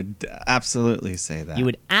 I would absolutely say that. You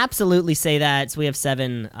would absolutely say that. So we have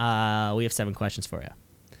 7. We have 7 questions for you.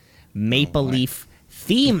 Maple Leaf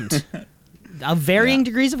themed, of varying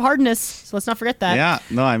degrees of hardness. So let's not forget that. Yeah.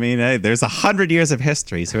 No, I mean, hey, there's 100 years of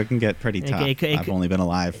history, so it can get pretty tough. I've only been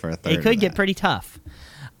alive for a third. It could get pretty tough.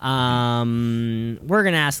 We're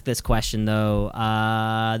gonna ask this question though.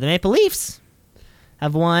 The Maple Leafs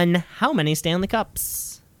have won how many Stanley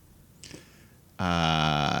Cups?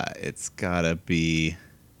 It's gotta be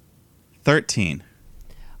 13.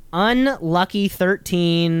 Unlucky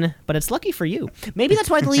 13, but it's lucky for you. Maybe that's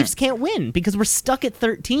why the Leafs can't win, because we're stuck at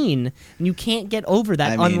 13 and you can't get over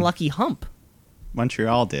that unlucky hump.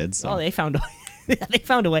 Montreal did. So. Oh, they found a way. They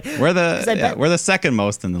found a way. We're the second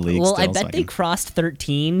most in the league. Well, still, I bet they crossed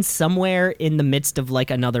 13 somewhere in the midst of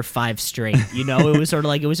like another 5 straight. You know, it was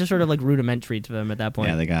just sort of like rudimentary to them at that point.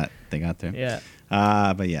 Yeah, they got there. Yeah.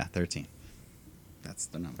 But yeah, 13. That's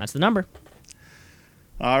the number. That's the number.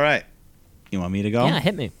 All right. You want me to go? Yeah,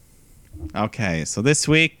 hit me. Okay, so this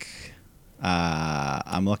week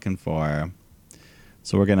I'm looking for.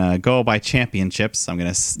 So we're gonna go by championships. I'm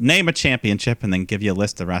gonna name a championship and then give you a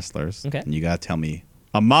list of wrestlers. Okay. And you gotta tell me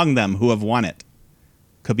among them who have won it.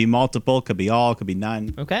 Could be multiple, could be all, could be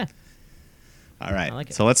none. Okay. All right. I like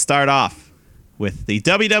it. So let's start off with the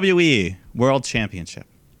WWE World Championship.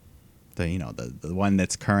 The one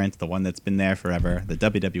that's current, the one that's been there forever, the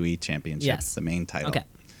WWE Championship. Yes. The main title. Okay.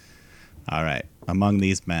 All right. Among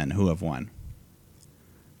these men, who have won?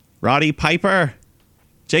 Roddy Piper,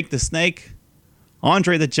 Jake the Snake,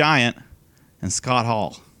 Andre the Giant, and Scott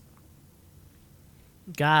Hall.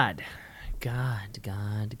 God. That's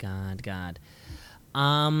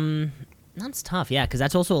tough, yeah, because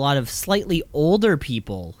that's also a lot of slightly older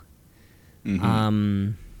people.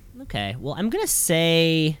 Mm-hmm. Okay, well, I'm gonna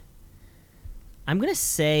say Andre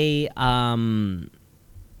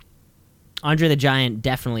the Giant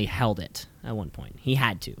definitely held it at one point. He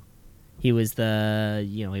had to. He was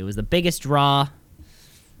the biggest draw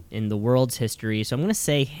in the world's history, so I'm gonna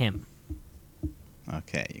say him.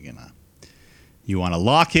 Okay, you want to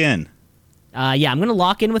lock in? Yeah, I'm gonna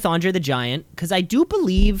lock in with Andre the Giant because I do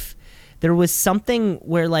believe there was something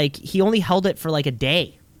where like he only held it for like a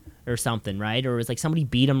day or something, right? Or it was like somebody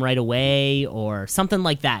beat him right away or something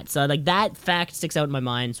like that. So like that fact sticks out in my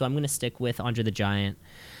mind, so I'm gonna stick with Andre the Giant.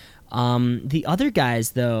 The other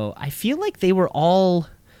guys though, I feel like they were all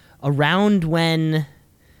around when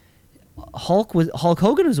Hulk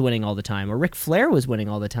Hogan was winning all the time, or Ric Flair was winning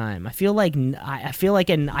all the time. I feel like, and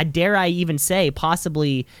I dare I even say,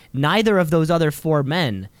 possibly neither of those other 4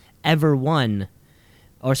 men ever won,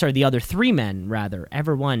 or sorry, the other 3 men rather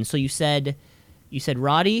ever won. So you said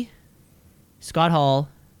Roddy, Scott Hall,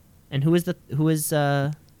 and who is Jake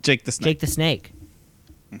the Snake. Jake the Snake.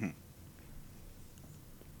 Mm-hmm.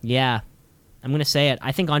 Yeah, I'm gonna say it.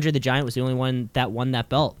 I think Andre the Giant was the only one that won that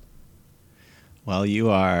belt. Well, you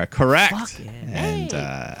are correct. Fuck yeah. And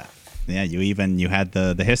Hey. you had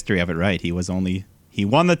the history of it right. He won the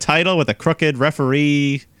title with a crooked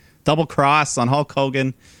referee double cross on Hulk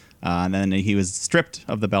Hogan, and then he was stripped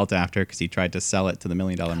of the belt after because he tried to sell it to the $1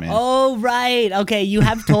 Million Man. Oh right, okay. You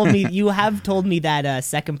have told me that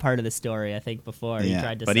second part of the story. I think before he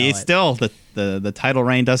tried to. But sell he's it. still the title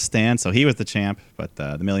reign does stand. So he was the champ, but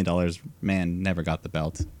the $1 Million Man never got the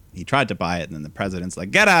belt. He tried to buy it, and then the president's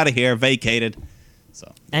like, "Get out of here!" Vacated.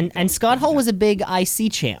 So and Scott Hall was a big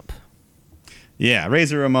IC champ. Yeah,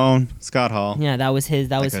 Razor Ramon, Scott Hall. Yeah, that was his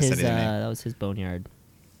boneyard.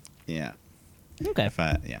 Yeah. Okay.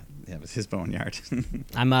 It was his boneyard.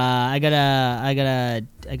 I got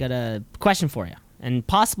a question for you, and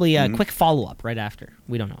possibly a quick follow up right after.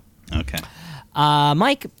 We don't know. Okay.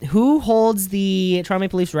 Mike, who holds the Toronto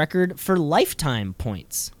Maple Leafs record for lifetime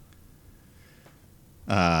points?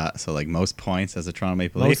 So like most points as a Toronto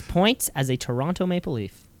Maple Leaf. Most points as a Toronto Maple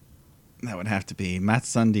Leaf. That would have to be Matt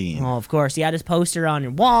Sundin. Oh, of course. He had his poster on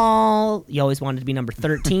your wall. You always wanted to be number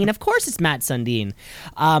 13. Of course it's Matt Sundin.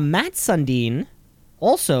 Matt Sundin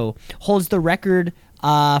also holds the record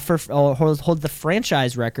holds the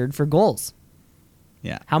franchise record for goals.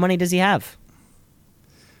 Yeah. How many does he have?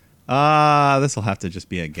 This will have to just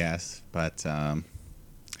be a guess, but I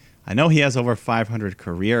know he has over 500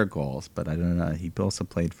 career goals, but I don't know. He also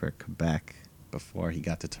played for Quebec before he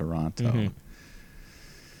got to Toronto. Mm-hmm.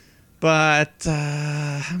 But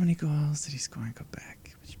how many goals did he score in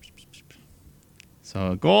Quebec?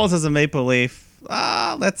 So goals as a Maple Leaf,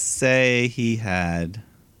 let's say he had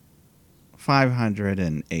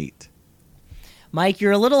 508. Mike,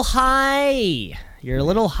 you're a little high.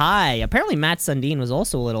 Apparently Matt Sundin was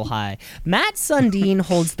also a little high. Matt Sundin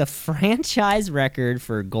holds the franchise record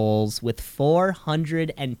for goals with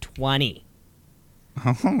 420.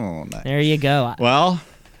 Oh, nice. There you go. Well,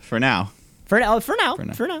 for now. For now.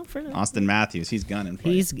 Austin Matthews, he's gunning for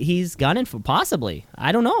you. He's gunning for possibly.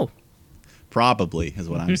 I don't know. Probably is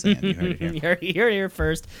what I'm saying. You heard it here. You're here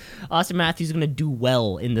first. Austin Matthews is going to do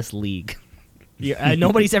well in this league.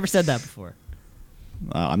 Nobody's ever said that before.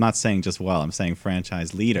 I'm not saying just well. I'm saying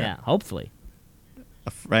franchise leader. Yeah, hopefully.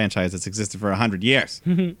 A franchise that's existed for 100 years.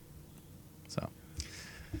 So,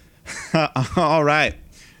 all right.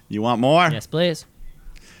 You want more? Yes, please.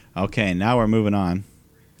 Okay, now we're moving on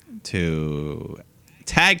to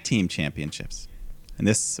tag team championships. And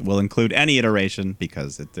this will include any iteration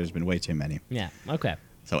because there's been way too many. Yeah, okay.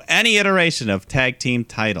 So any iteration of tag team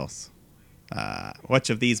titles. Which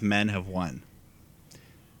of these men have won?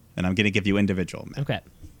 And I'm going to give you individual men. Okay.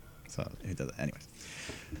 So who does it? Anyways.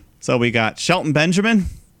 So we got Shelton Benjamin,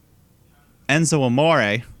 Enzo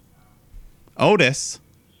Amore, Otis,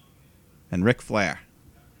 and Ric Flair.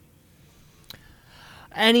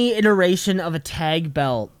 Any iteration of a tag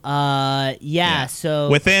belt. So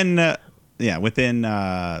within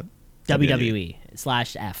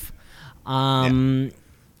WWE/F.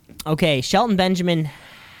 Okay, Shelton Benjamin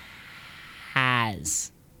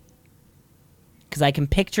has, because I can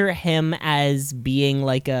picture him as being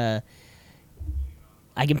like I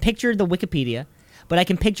can picture the Wikipedia, but I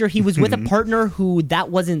can picture he was with a partner who that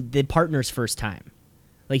wasn't the partner's first time.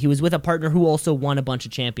 Like he was with a partner who also won a bunch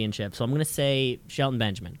of championships. So I'm going to say Shelton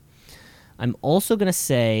Benjamin. I'm also going to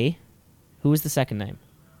say, who was the second name?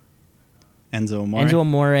 Enzo Amore. Enzo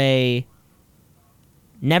Amore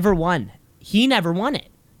never won. He never won it.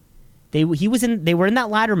 They were in that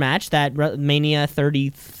ladder match, that Mania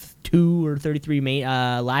 32 or 33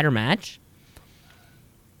 ladder match.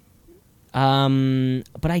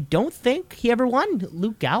 But I don't think he ever won.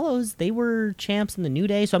 Luke Gallows, they were champs in the New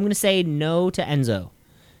Day, so I'm going to say no to Enzo.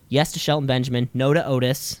 Yes to Shelton Benjamin. No to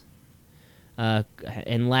Otis.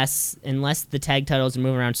 Unless the tag titles are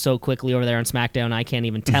moving around so quickly over there on SmackDown, I can't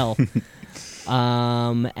even tell.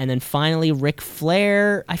 And then finally, Ric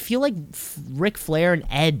Flair. I feel like Ric Flair and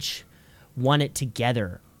Edge won it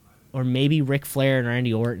together. Or maybe Ric Flair and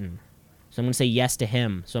Randy Orton. So I'm going to say yes to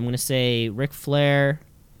him. So I'm going to say Ric Flair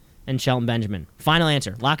and Shelton Benjamin. Final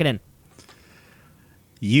answer. Lock it in.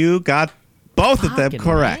 You got both of them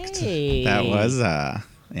correct. Hey. That was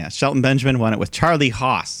Shelton Benjamin won it with Charlie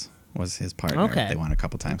Haas was his partner. Okay. They won a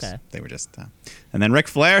couple times. Okay. They were just and then Ric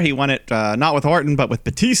Flair, he won it not with Orton but with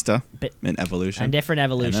Batista in Evolution. A different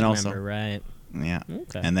Evolution and then also, member, right? Yeah.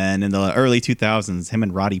 Okay. And then in the early 2000s, him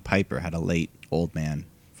and Roddy Piper had a late old man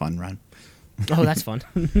fun run. Oh, that's fun.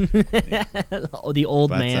 The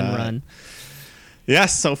old man run.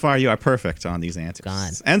 Yes, so far you are perfect on these answers.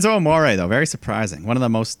 God. Enzo Amore, though, very surprising. One of the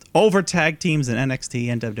most over tag teams in NXT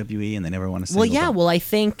and WWE, and they never won a single belt. Well, I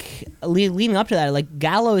think leading up to that, like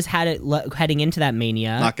Gallows had it heading into that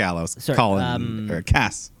Mania. Not Gallows. Sorry, or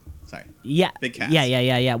Cass. Sorry. Yeah. Big Cass.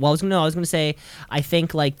 Yeah. Well, I was gonna say, I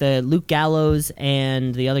think like the Luke Gallows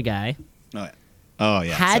and the other guy. Oh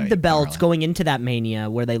yeah. Had the belts going into that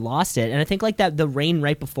Mania where they lost it, and I think like that the reign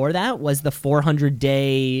right before that was the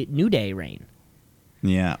 400-day New Day reign.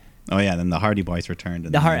 Yeah. Oh yeah. Then the Hardy Boys returned.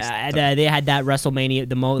 And they had that WrestleMania,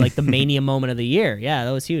 the Mania moment of the year. Yeah,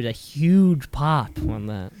 that was huge. A huge pop on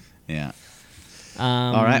that. Yeah.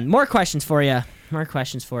 All right. More questions for you.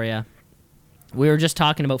 We were just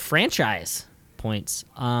talking about franchise points.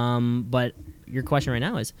 But your question right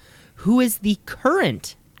now is, who is the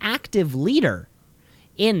current active leader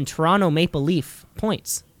in Toronto Maple Leaf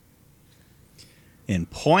points? In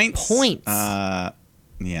points? Points.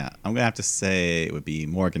 Yeah, I'm going to have to say it would be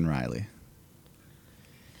Morgan Riley.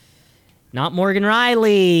 Not Morgan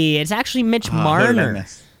Riley. It's actually Mitch Marner.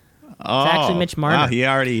 It's actually Mitch Marner. Wow, he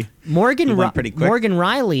went pretty quick. Morgan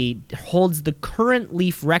Riley holds the current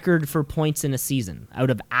Leaf record for points in a season.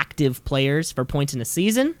 Out of active players for points in a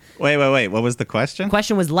season. Wait. What was the question? The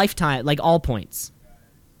question was lifetime, like all points.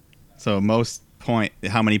 So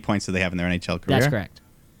how many points do they have in their NHL career? That's correct.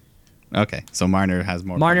 Okay, so Marner has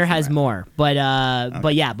more. Marner has more, but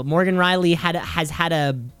Morgan Riley has had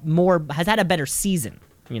a better season.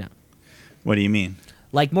 You know. What do you mean?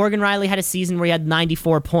 Like Morgan Riley had a season where he had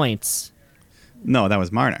 94 points. No, that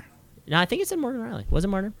was Marner. No, I think it said Morgan Riley. Was it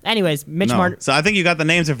Marner? Anyways, Marner. So I think you got the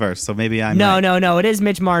names reversed. So maybe I'm No. It right. is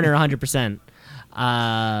Mitch Marner, 100%.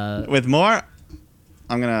 With more,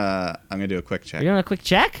 I'm gonna do a quick check. You're doing a quick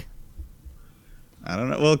check? I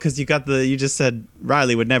don't know. Well, because you just said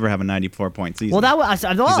Riley would never have a 94-point season. Well,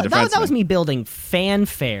 that was me building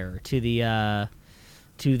fanfare to the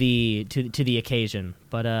occasion.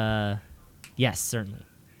 But yes, certainly.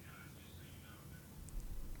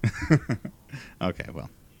 Okay,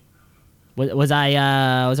 well. Was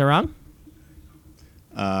I wrong?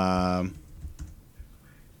 Let's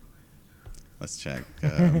check.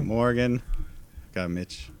 Morgan. Got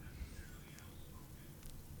Mitch.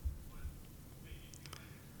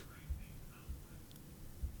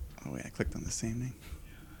 Oh, wait. I clicked on the same name.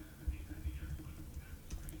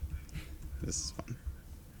 This is fun.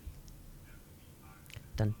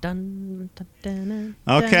 Dun, dun, dun, dun,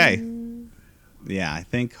 Okay. dun. Yeah, I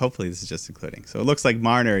think hopefully this is just including. So it looks like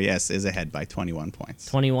Marner, yes, is ahead by 21 points.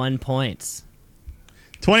 21 points.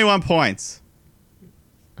 21 points.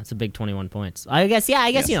 That's a big 21 points. I guess,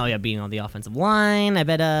 Yes. being on the offensive line, I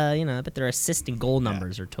bet their assist and goal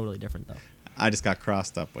numbers are totally different, though. I just got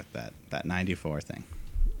crossed up with that 94 thing.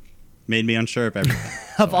 Made me unsure of everything.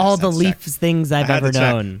 Of So I all just the had to check. Leafs things I've I had ever to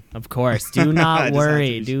check. known. Of course. Do I not just had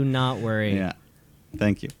worry. to- Do not worry. Yeah.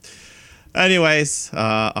 Thank you. Anyways,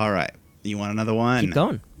 all right. You want another one? Keep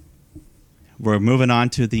going. We're moving on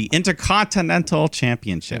to the Intercontinental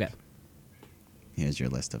Championship. Okay. Here's your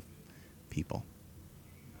list of people.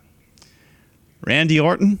 Randy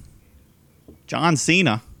Orton, John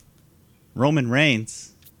Cena, Roman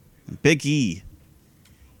Reigns, and Big E.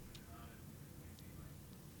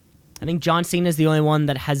 I think John Cena is the only one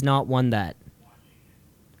that has not won that.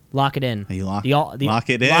 Lock it in. Lock Lock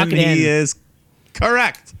it in. Lock it He in. is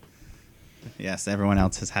correct. Yes, everyone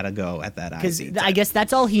else has had a go at that. Because IC I guess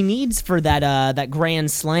that's all he needs for that Grand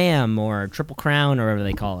Slam or Triple Crown or whatever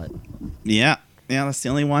they call it. Yeah, that's the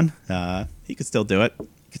only one. He could still do it.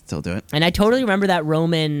 And I totally remember that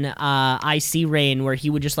Roman IC reign where he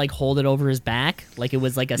would just like hold it over his back like it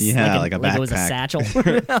was like a like a it was a backpack. satchel,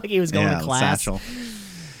 like he was going Yeah, to class. satchel.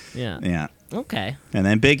 Yeah. Yeah. Okay. And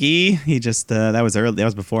then Big E, he just that was early. That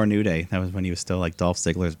was before New Day. That was when he was still like Dolph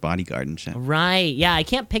Ziggler's bodyguard and shit. Right. Yeah. I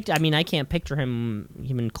can't picture him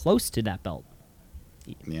even close to that belt.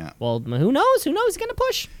 Yeah. Well, who knows? Who knows? He's gonna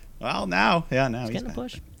push. Well, now he's He's gonna back.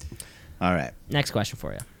 push. All right. Next question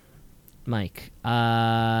for you, Mike.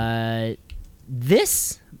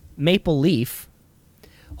 This Maple Leaf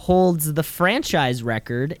holds the franchise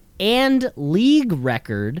record and league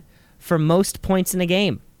record for most points in a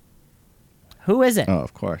game. Who is it? Oh,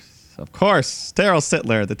 of course. Daryl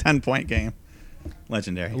Sittler, the 10-point game,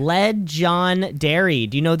 legendary. Led John Derry.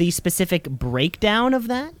 Do you know the specific breakdown of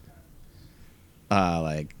that?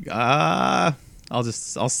 I'll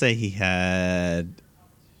say he had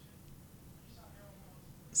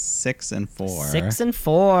 6 and 4. 6 and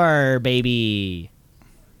 4, baby.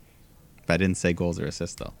 But I didn't say goals or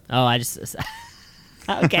assists though. Oh, I just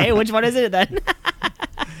okay. Which one is it then?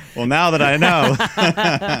 Well, now that I know,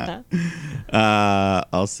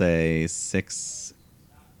 I'll say 6.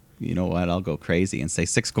 You know what? I'll go crazy and say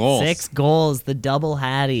 6 goals. 6 goals, the double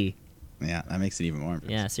Hattie. Yeah, that makes it even more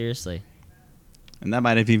impressive. Yeah, seriously. And that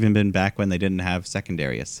might have even been back when they didn't have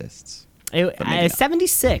secondary assists. But maybe not.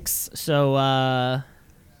 76. So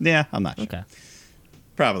Yeah, I'm not sure. okay.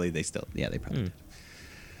 Probably they probably did.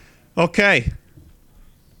 Okay.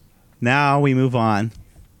 Now we move on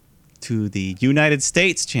to the United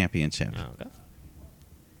States Championship. Okay.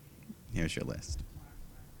 Here's your list.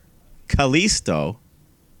 Kalisto,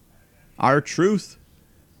 R-Truth,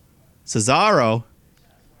 Cesaro,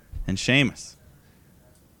 and Sheamus.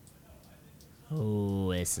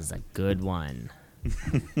 Oh, this is a good one.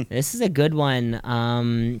 This is a good one.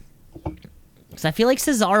 'Cause I feel like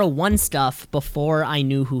Cesaro won stuff before I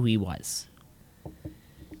knew who he was.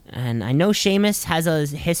 And I know Sheamus has a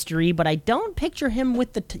history, but I don't picture him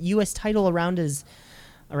with the U.S. title around his.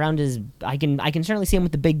 I can certainly see him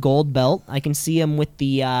with the big gold belt. I can see him with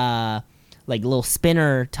the like little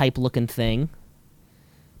spinner type looking thing.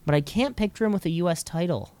 But I can't picture him with a U.S.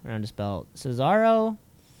 title around his belt. Cesaro,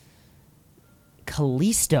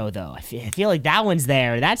 Kalisto though, I feel like that one's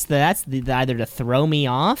there. That's the either to throw me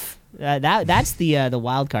off. That's the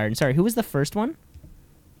wild card. Sorry, who was the first one?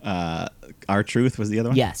 R-Truth was the other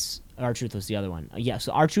one? Yes, R-Truth was the other one. Yeah,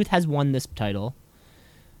 so R-Truth has won this title.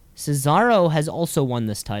 Cesaro has also won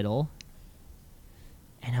this title.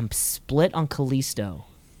 And I'm split on Kalisto.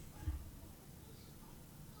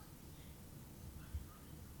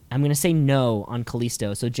 I'm going to say no on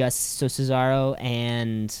Kalisto. So Cesaro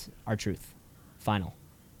and R-Truth. Final.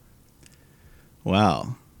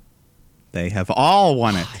 Well, they have all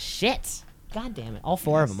won it. Ah, shit. God damn it. All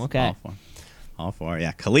four of them. Okay. All four.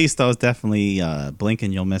 Yeah, Kalisto's definitely blink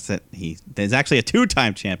and you'll miss it. There's actually a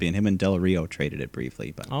 2-time champion. Him and Del Rio traded it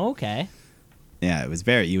briefly, but Okay. yeah, it was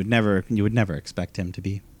you would never expect him to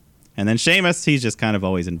be. And then Sheamus, he's just kind of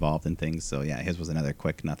always involved in things. So yeah, his was another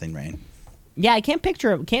quick nothing reign. Yeah, I can't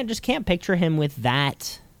picture him with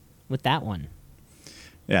that one.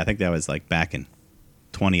 Yeah, I think that was like back in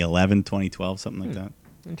 2011, 2012, something like that.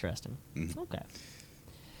 Interesting. Okay.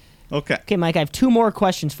 Okay. Okay, Mike, I have 2 more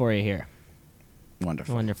questions for you here.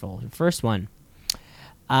 Wonderful. Wonderful. First one.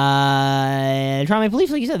 Toronto Maple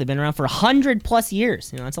Leafs, like you said, they've been around for 100+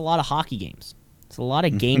 years. That's a lot of hockey games. It's a lot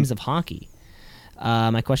of games of hockey.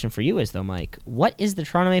 My question for you is, though, Mike, what is the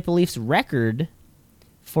Toronto Maple Leafs record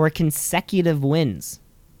for consecutive wins?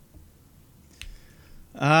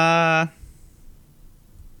 I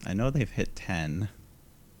know they've hit 10.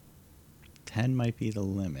 10 might be the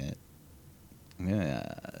limit.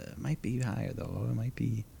 It might be higher, though. It might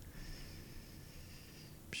be...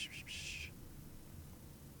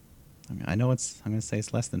 I know it's... I'm going to say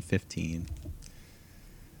it's less than 15.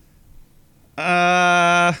 You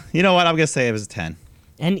know what? I'm going to say it was 10.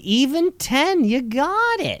 And even 10, you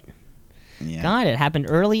got it. Yeah. Got it. Happened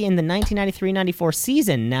early in the 1993-94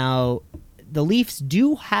 season. Now, the Leafs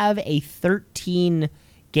do have a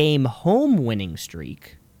 13-game home winning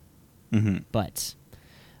streak. But,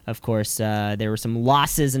 of course, there were some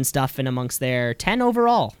losses and stuff in amongst there. 10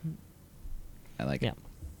 overall. I like it.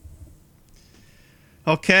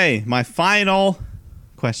 Okay, my final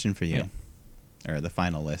question for you. Or the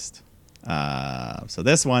final list. So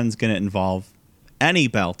this one's going to involve any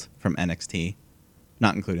belt from NXT,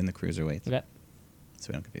 not including the Cruiserweights. Okay. So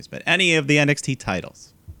we don't confuse. But any of the NXT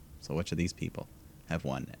titles. So which of these people have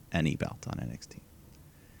won any belt on NXT?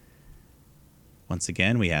 Once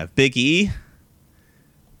again, we have Big E,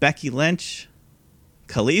 Becky Lynch,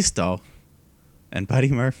 Kalisto, and Buddy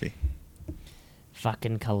Murphy.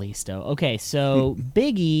 Fucking Kalisto. Okay, so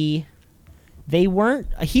Big E, he won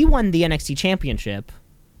the NXT championship,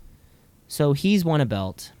 so he's won a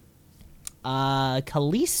belt.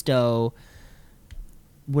 Kalisto,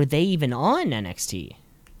 were they even on NXT?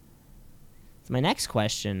 So my next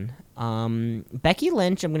question, Becky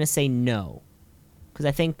Lynch, I'm going to say no, because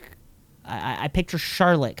I think I picture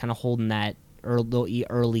Charlotte kind of holding that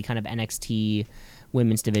early kind of NXT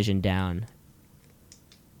women's division down.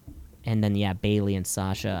 And then, Bayley and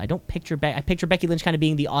Sasha. I picture Becky Lynch kind of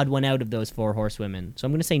being the odd one out of those 4 horsewomen. So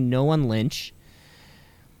I'm going to say no on Lynch.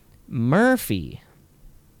 Murphy.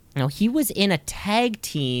 Now, he was in a tag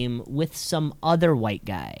team with some other white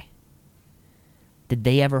guy. Did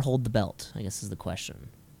they ever hold the belt? I guess is the question.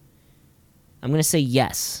 I'm going to say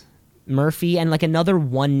yes. Murphy and another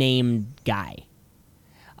one-named guy.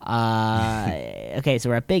 Okay, so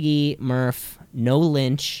we're at Big E, Murph, no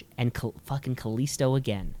Lynch, and fucking Kalisto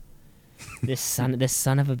again. This son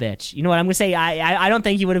of a bitch. You know what? I'm gonna say I don't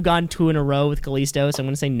think he would have gone 2 in a row with Kalisto, so I'm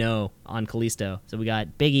gonna say no on Kalisto. So we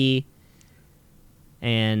got Big E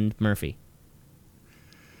and Murphy.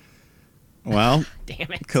 Well,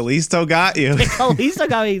 damn it, Kalisto got you. Kalisto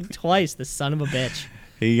got me twice. The son of a bitch.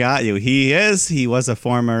 He got you. He was a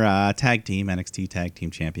former NXT tag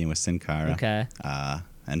team champion with Sin Cara. Okay.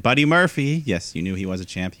 And Buddy Murphy, yes, you knew he was a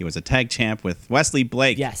champ. He was a tag champ with Wesley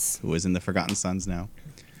Blake. Yes. Who is in the Forgotten Sons now.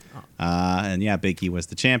 And Big E was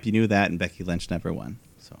the champ. You knew that, and Becky Lynch never won.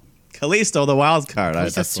 So Kalisto, the wild card.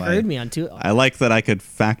 Kalisto screwed me on 2. I like that I could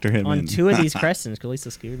factor him in. On 2 of these questions,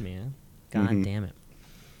 Kalisto screwed me. God damn it.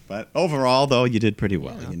 But overall, though, you did pretty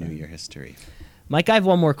well. You knew your history. Mike, I have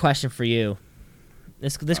one more question for you.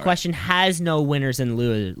 This question has no winners and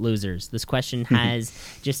losers. This question has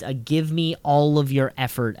just a give me all of your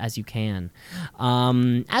effort as you can.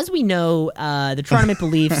 As we know, the Toronto Maple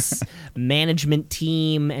Leafs management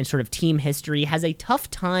team and sort of team history has a tough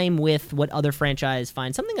time with what other franchise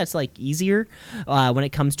find something that's easier when it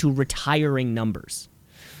comes to retiring numbers.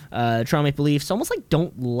 Toronto Maple Leafs almost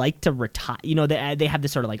don't like to retire. They have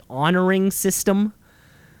this sort of honoring system.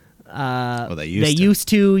 They used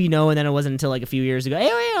to, and then it wasn't until a few years ago.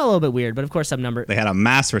 A little bit weird, but of course some number. They had a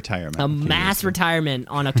mass retirement. Retirement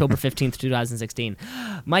on October 15th, 2016.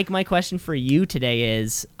 Mike, my question for you today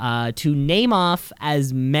is to name off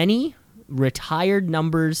as many retired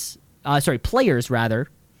players rather.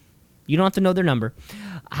 You don't have to know their number.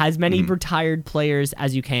 As many retired players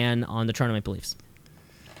as you can on the Toronto Maple Leafs.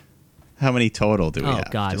 How many total do we have?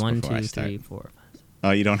 Oh God, 1, 2, 3, 4. Oh,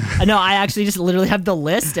 you don't have... No, I actually just literally have the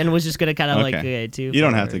list and was just going to kind of okay. 2, you 4,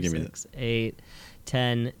 don't have to give 6, 8,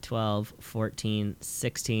 10, 12, 14,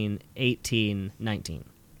 16, 18, 19.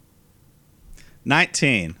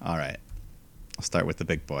 19. All right. I'll start with the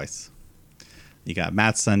big boys. You got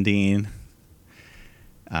Matt Sundin.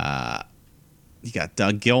 You got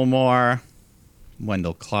Doug Gilmour,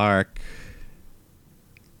 Wendell Clark,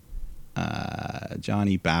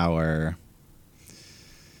 Johnny Bauer,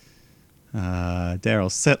 Daryl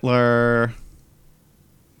Sittler,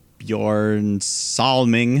 Bjorn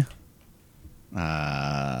Salming,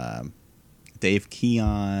 Dave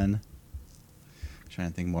Keon. Trying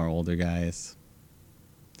to think more older guys.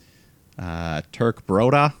 Turk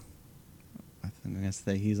Broda, I think I'm gonna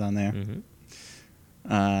say he's on there. Mm-hmm.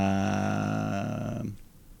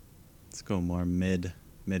 Let's go more mid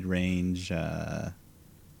range. All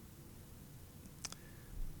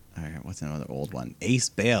right, what's another old one? Ace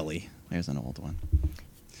Bailey. There's an old one. I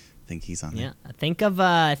think he's on there. Yeah, think of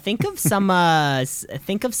some of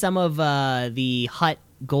the Hut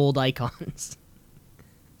gold icons.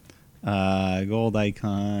 Gold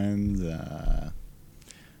icons. I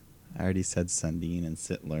already said Sundin and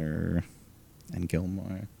Sittler and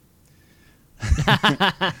Gilmore.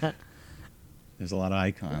 There's a lot of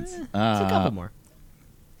icons. It's a couple more.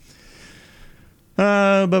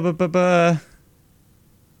 Let's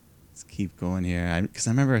keep going here. Because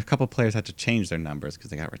I remember a couple players had to change their numbers because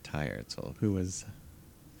they got retired. So who was?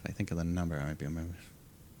 If I think of the number, I might be remember.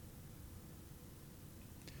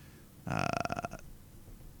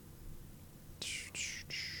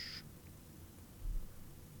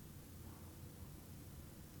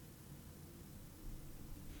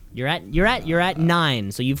 You're at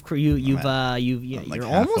 9, so you're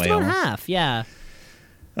almost about half. Yeah.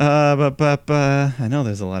 But I know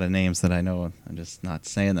there's a lot of names that I know. I'm just not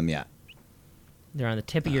saying them yet. They're on the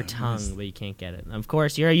tip of your tongue, but you can't get it. Of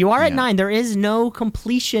course, you are at 9. There is no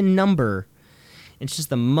completion number. It's just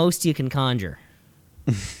the most you can conjure.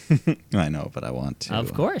 I know, but I want to.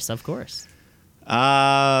 Of course.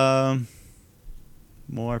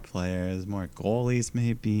 More players, more goalies,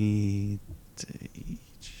 maybe.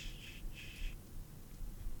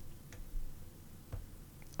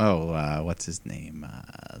 Oh, what's his name?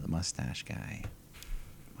 The mustache guy.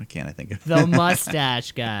 Why can't I think of the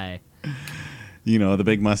mustache guy? You know, the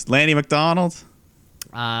big Lanny McDonald?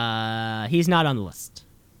 He's not on the list.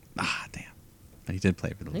 Ah, damn. But he did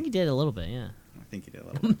play for the I think he did a little bit, yeah. I think he did a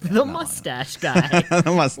little bit. The mustache guy.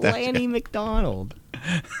 The mustache Lanny guy. McDonald.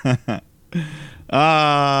 But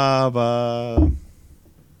I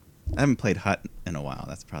haven't played Hut in a while.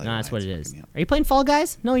 That's probably No, why that's what it's it is. freaking me out. Are you playing Fall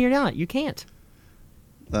Guys? No, you're not. You can't.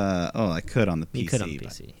 I could on the PC. You could on the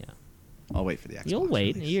PC, yeah. I'll wait for the Xbox. You'll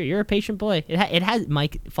wait. release. You're a patient boy. It has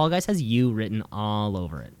Mike. Fall Guys has you written all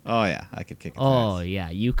over it. Oh yeah, I could kick it. Oh ass. yeah,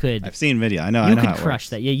 you could. I've seen video. I know. You how could it crush works.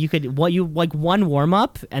 that. Yeah, you could. What you like one warm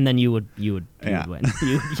up, and then you would win.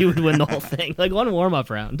 You would win the whole thing. Like one warm up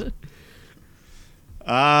round.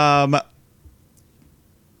 I've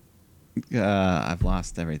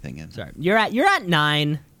lost everything. Sorry, you're at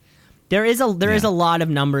 9. There is a lot of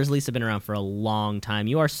numbers. Lisa have been around for a long time.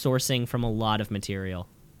 You are sourcing from a lot of material.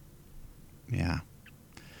 Yeah.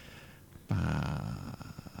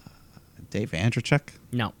 Dave Andrzejczyk?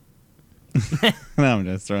 No. No, I'm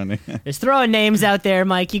just throwing it. Just throwing names out there,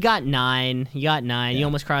 Mike. You got 9. Yeah. You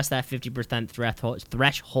almost crossed that 50%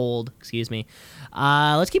 threshold. Excuse me.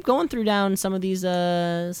 Let's keep going through down some of these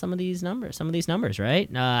numbers, right?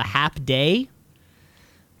 Hap Day.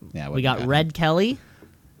 Yeah, We got Red Kelly.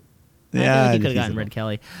 Yeah, I think you could have gotten Red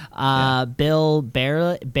Kelly. Bill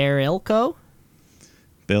Barilko.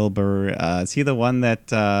 Bill Burr. Is he the one that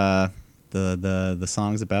the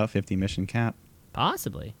song's about 50 mission cap?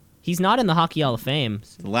 Possibly. He's not in the Hockey Hall of Fame.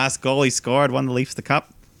 The last goal he scored won the Leafs the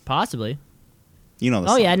cup. Possibly. You know the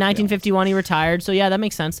Oh song, yeah, to be 1951 he retired. So yeah, that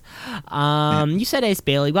makes sense. You said Ace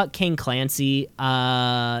Bailey. We got King Clancy. You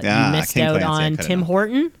missed King out Clancy, I on could've Tim known.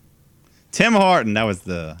 Horton. honest. Tim Horton. That was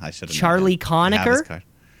the I should have. Charlie Conacher.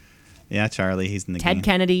 Yeah, Charlie. He's in the Ted game.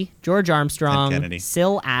 Kennedy. George Armstrong. Ted Kennedy.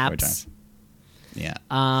 Sil George Apps. Yeah.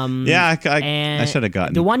 Yeah, I should have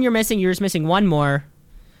gotten the one you're missing. You're just missing one more.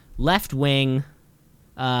 Left wing.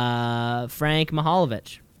 Frank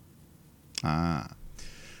Mihaljevic. Yeah,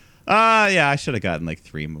 I should have gotten like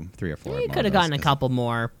three or four. You more could of have gotten a those, couple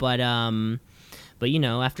more, but you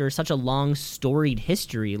know, after such a long storied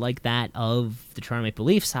history like that of the Toronto Maple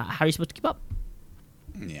Leafs, how are you supposed to keep up?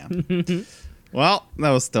 'cause- Yeah. Well,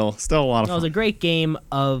 that was still a lot of That was fun. a great game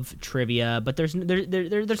of trivia, but there's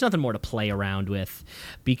nothing more to play around with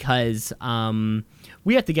because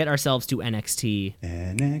we have to get ourselves to NXT.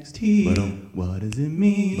 NXT. What does it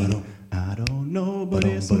mean? I don't know, but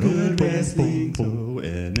it's good wrestling. So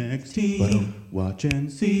NXT. Watch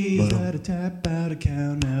and see. Try to tap out a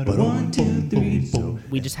count out of 1, 2, 3. So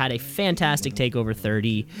We just had a fantastic TakeOver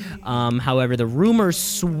 30. However, the rumors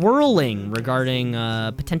swirling regarding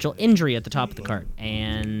potential injury at the top of the card.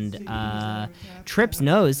 And Trips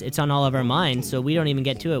knows it's on all of our minds, so we don't even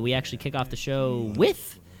get to it. We actually kick off the show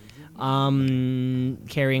with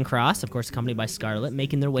Karrion Kross, of course, accompanied by Scarlett,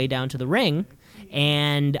 making their way down to the ring.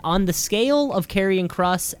 And on the scale of Karrion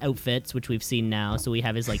Kross outfits, which we've seen now, so we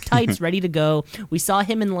have his like tights ready to go. We saw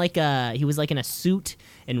him in he was like in a suit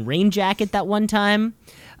and rain jacket that one time,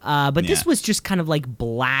 but this was just kind of like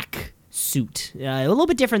black suit, a little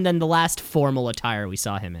bit different than the last formal attire we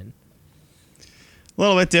saw him in. A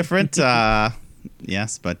little bit different.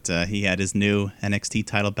 Yes, but he had his new NXT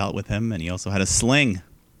title belt with him, and he also had a sling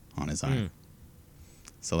on his arm.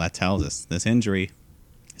 So that tells us this injury,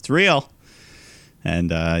 it's real.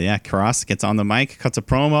 And Cross gets on the mic, cuts a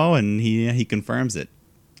promo, and he confirms it.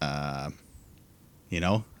 I'm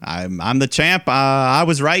the champ. I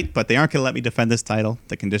was right, but they aren't going to let me defend this title,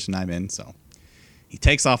 the condition I'm in. So he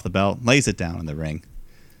takes off the belt, lays it down in the ring.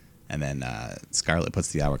 And then Scarlett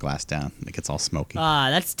puts the hourglass down, and it gets all smoky.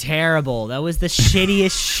 That's terrible. That was the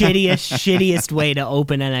shittiest way to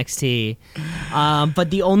open NXT.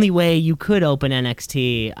 But the only way you could open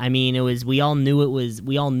NXT, I mean, it was we all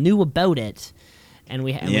knew about it, and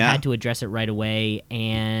we had to address it right away.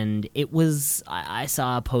 And it was I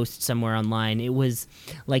saw a post somewhere online. It was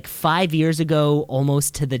like 5 years ago,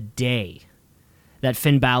 almost to the day, that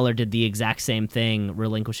Finn Balor did the exact same thing,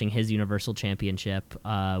 relinquishing his Universal Championship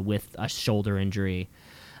with a shoulder injury.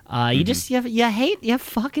 You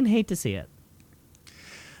fucking hate to see it.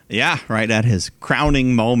 Yeah, right at his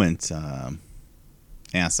crowning moment.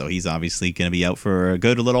 So he's obviously going to be out for a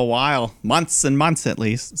good little while, months and months at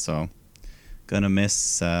least. So I'm gonna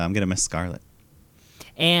miss Scarlett.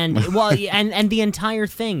 And and the entire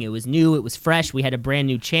thing, it was new, it was fresh. We had a brand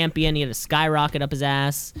new champion. He had a skyrocket up his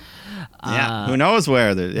ass. Who knows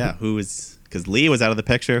where? Who was? Because Lee was out of the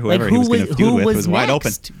picture. Whoever he was going to feud with was wide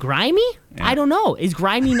open. Grimy? Yeah. I don't know. Is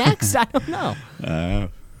Grimy next? I don't know.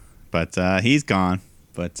 But he's gone.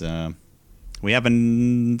 But we have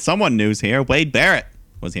someone news here. Wade Barrett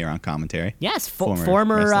was here on commentary. Yes,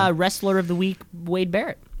 former wrestler of the week, Wade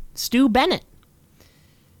Barrett. Stu Bennett.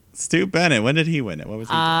 When did he win it? What was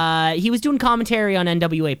he doing? He was doing commentary on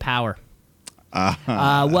NWA Power.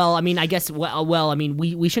 Well, I mean, I guess. Well, I mean,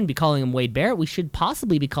 we shouldn't be calling him Wade Barrett. We should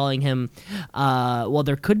possibly be calling him.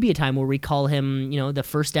 There could be a time where we call him, the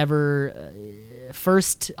first ever,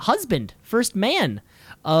 first husband, first man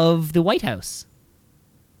of the White House.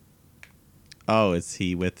 Oh, is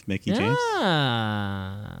he with Mickey James?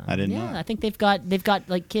 I didn't know. I think they've got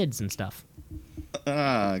like kids and stuff.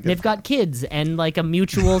 They've got kids and like a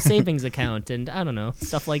mutual savings account and I don't know,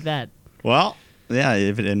 stuff like that. Well, yeah,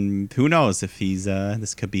 and who knows if he's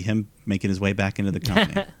this could be him making his way back into the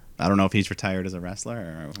company. I don't know if he's retired as a wrestler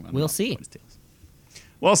or we'll see.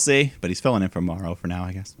 We'll see, but he's filling in for Morrow for now,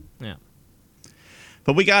 I guess. Yeah.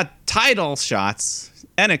 But we got title shots.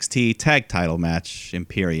 NXT tag title match,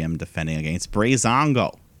 Imperium defending against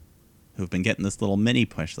Breezango, who've been getting this little mini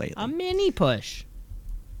push lately. A mini push.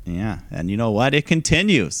 Yeah, and you know what? It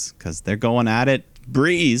continues because they're going at it.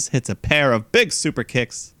 Breeze hits a pair of big super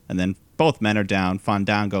kicks, and then both men are down.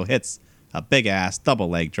 Fandango hits a big-ass double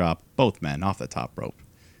leg drop, both men off the top rope.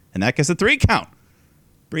 And that gets a 3 count.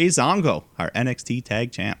 Breezango, our NXT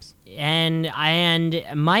tag champs. And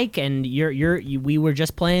Mike, and we were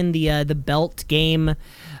just playing the belt game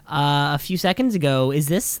a few seconds ago. Is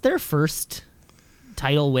this their first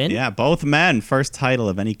title win? Yeah, both men, first title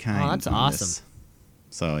of any kind. Oh, that's awesome.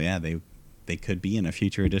 So, yeah, they could be in a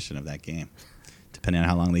future edition of that game. Depending on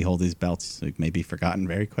how long they hold these belts, it may be forgotten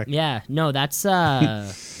very quick. Yeah, no, that's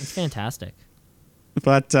it's fantastic.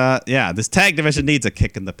 But, this tag division needs a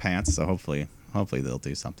kick in the pants, so hopefully they'll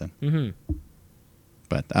do something. Mm-hmm.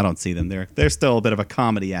 But I don't see them. They're still a bit of a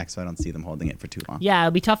comedy act, so I don't see them holding it for too long. Yeah,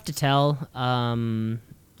 it'll be tough to tell.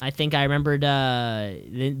 I think I remembered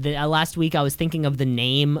last week I was thinking of the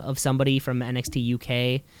name of somebody from NXT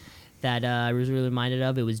UK that I was really reminded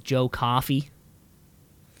of. It was Joe Coffey.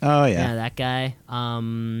 Oh, yeah. Yeah, that guy.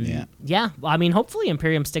 Yeah. Yeah, well, I mean, hopefully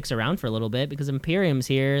Imperium sticks around for a little bit because Imperium's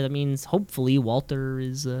here. That means hopefully Walter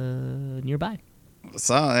is nearby.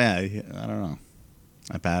 So, yeah, I don't know.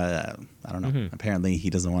 I don't know. Mm-hmm. Apparently he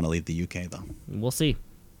doesn't want to leave the UK, though. We'll see.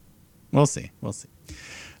 We'll see.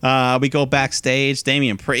 We go backstage.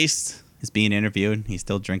 Damian Priest is being interviewed. He's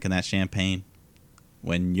still drinking that champagne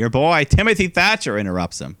when your boy Timothy Thatcher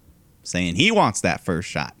interrupts him, saying he wants that first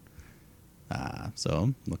shot.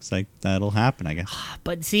 So looks like that'll happen, I guess.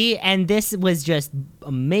 But see, and this was just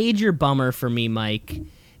a major bummer for me, Mike,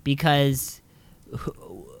 because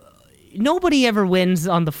nobody ever wins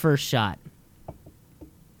on the first shot.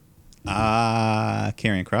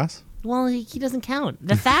 Karrion Kross? Well, he doesn't count.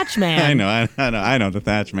 The Thatch Man. I know the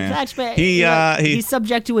Thatch Man. The Thatch Man. He's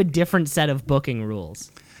subject to a different set of booking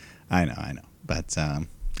rules. I know. But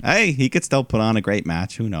hey, he could still put on a great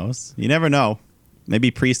match. Who knows? You never know.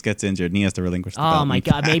 Maybe Priest gets injured and he has to relinquish the belt. Oh, my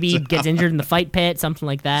God. Maybe he gets injured in the fight pit, something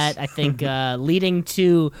like that. I think leading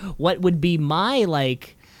to what would be my,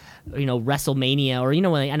 WrestleMania, or,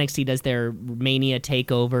 when NXT does their Mania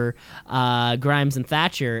takeover, Grimes and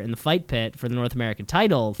Thatcher in the fight pit for the North American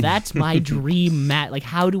title. That's my dream match. Like,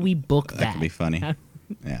 how do we book that? That could be funny.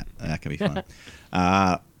 Yeah, that could be fun.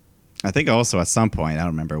 I think also at some point, I don't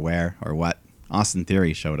remember where or what, Austin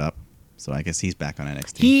Theory showed up. So I guess he's back on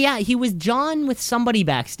NXT. He was John with somebody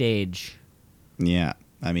backstage. Yeah.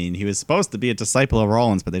 I mean, he was supposed to be a disciple of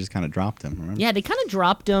Rollins, but they just kind of dropped him, remember? Yeah, they kind of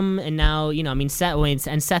dropped him, and now, I mean,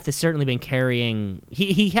 Seth has certainly been carrying...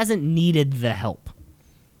 He hasn't needed the help.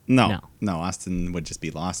 No, Austin would just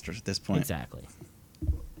be lost at this point. Exactly.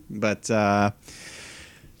 But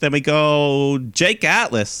then we go, Jake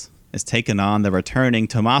Atlas is taking on the returning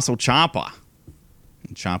Tommaso Ciampa.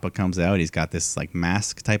 And Ciampa comes out, he's got this like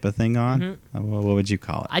mask type of thing on. Mm-hmm. What would you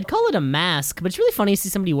call it? I'd call it a mask, but it's really funny to see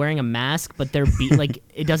somebody wearing a mask, but their like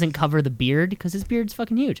it doesn't cover the beard because his beard's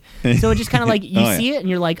fucking huge. So it just kind of like you see it and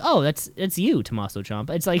you're like, oh, that's you, Tommaso Ciampa.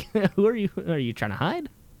 It's like, who are you? Are you trying to hide?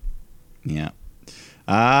 Yeah.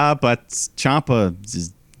 But Ciampa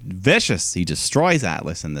is vicious. He destroys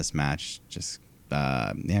Atlas in this match. Just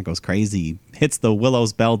goes crazy. Hits the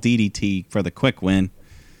Willow's Bell DDT for the quick win.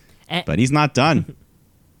 But he's not done.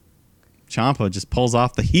 Ciampa just pulls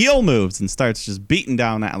off the heel moves and starts just beating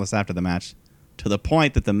down Atlas after the match to the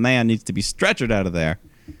point that the man needs to be stretchered out of there.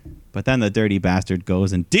 But then the dirty bastard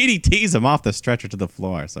goes and DDTs him off the stretcher to the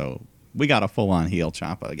floor. So we got a full-on heel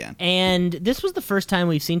Ciampa again. And this was the first time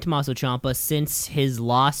we've seen Tommaso Ciampa since his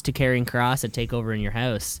loss to Karrion Kross at TakeOver in Your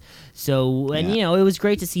House. So, and it was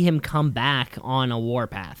great to see him come back on a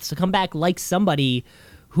warpath. So come back like somebody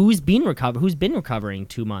who's been recovering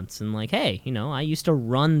 2 months and like, hey, I used to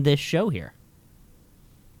run this show here.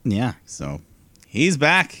 Yeah, so he's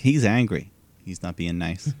back. He's angry. He's not being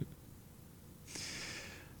nice.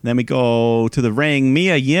 Then we go to the ring.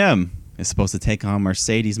 Mia Yim is supposed to take on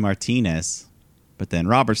Mercedes Martinez, but then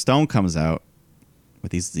Robert Stone comes out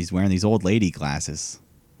with he's wearing these old lady glasses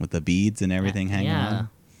with the beads and everything hanging on.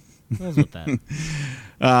 What was with that?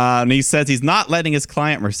 And he says he's not letting his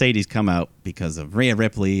client Mercedes come out because of Rhea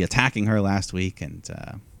Ripley attacking her last week. And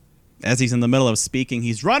as he's in the middle of speaking,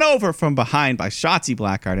 he's run over from behind by Shotzi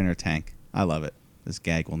Blackheart in her tank. I love it. This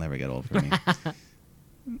gag will never get old for me.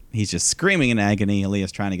 He's just screaming in agony.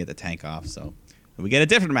 Aaliyah's trying to get the tank off. So we get a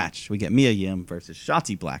different match. We get Mia Yim versus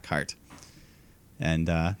Shotzi Blackheart. And,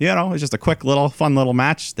 it's just a quick fun little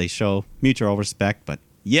match. They show mutual respect, but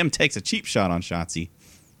Yim takes a cheap shot on Shotzi.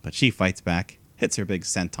 But she fights back, hits her big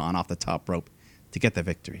senton off the top rope to get the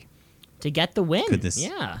victory. To get the win.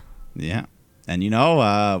 Yeah. And,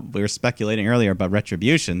 we were speculating earlier about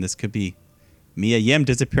Retribution. This could be Mia Yim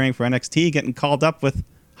disappearing for NXT, getting called up with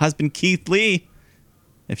husband Keith Lee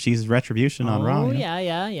if she's Retribution on Raw. Oh,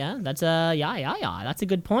 yeah. That's a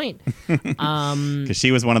good point. Because she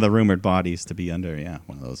was one of the rumored bodies to be under,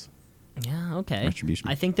 one of those. Yeah, okay. Retribution.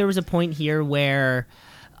 I think there was a point here where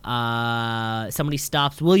somebody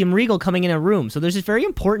stops William Regal coming in a room. So there's this very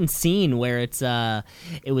important scene where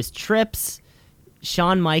it was Trips,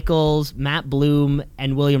 Shawn Michaels, Matt Bloom,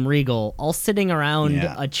 and William Regal all sitting around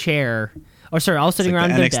a chair. All sitting around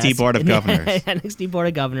the NXT desk. Board of Governors. NXT Board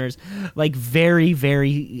of Governors, like very,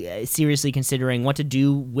 very seriously considering what to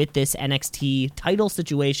do with this NXT title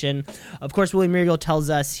situation. Of course, William Regal tells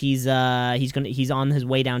us he's on his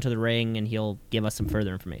way down to the ring and he'll give us some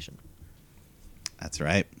further information. That's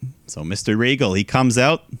right. So Mr. Regal, he comes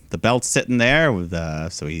out. The belt's sitting there.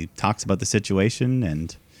 So he talks about the situation,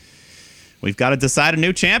 and we've got to decide a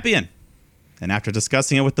new champion. And after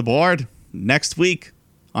discussing it with the board, next week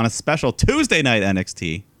on a special Tuesday night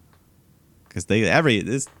NXT, because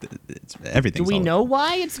everything's. Do we know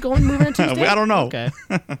why it's moving on Tuesday? I don't know. Okay.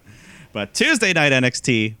 But Tuesday night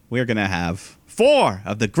NXT, we're going to have 4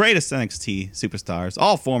 of the greatest NXT superstars,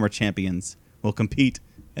 all former champions, will compete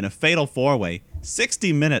in a fatal 4-way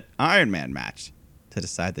 60-minute Iron Man match to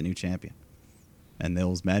decide the new champion. And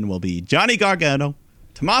those men will be Johnny Gargano,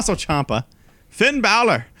 Tommaso Ciampa, Finn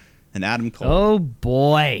Balor, and Adam Cole. Oh,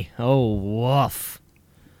 boy. Oh, woof.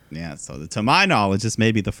 Yeah, so to my knowledge, this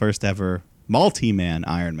may be the first ever multi-man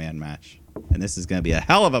Iron Man match. And this is going to be a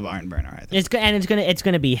hell of a barn burner, I think. It's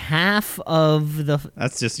going to be half of the...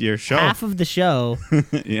 That's just your show. Half of the show.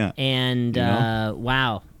 Yeah. And,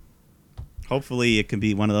 wow. Hopefully it can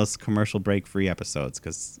be one of those commercial break-free episodes,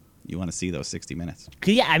 because you want to see those 60 minutes.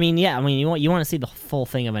 You want to see the full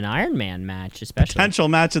thing of an Iron Man match, especially. Potential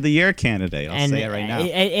match of the year candidate. I'll say it right now.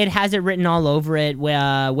 It has it written all over it.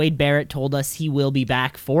 Wade Barrett told us he will be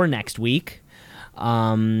back for next week.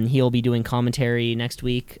 He'll be doing commentary next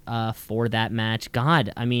week for that match.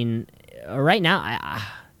 God, right now,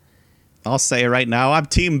 I'll say it right now. I'm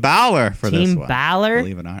Team Balor for this one. Team Balor?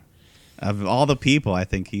 Believe it or not. Of all the people, I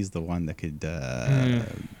think he's the one that could...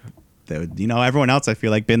 everyone else I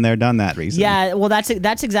feel like been there, done that recently. Yeah, well, that's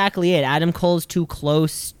exactly it. Adam Cole's too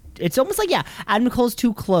close It's almost like, Adam Cole's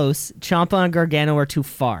too close. Ciampa and Gargano are too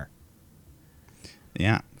far.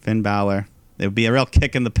 Yeah, Finn Balor. It would be a real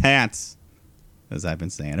kick in the pants, as I've been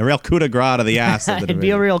saying. A real coup de grace to the ass of the It'd division.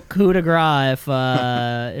 be a real coup de grace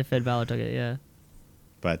if Finn Balor took it, yeah.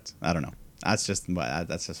 But I don't know. That's just what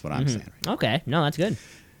I'm saying. Right now. Okay, no, that's good.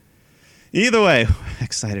 Either way,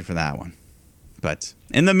 excited for that one. But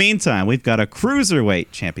in the meantime, we've got a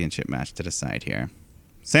Cruiserweight Championship match to decide here.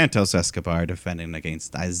 Santos Escobar defending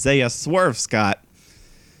against Isaiah Swerve Scott.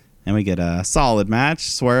 And we get a solid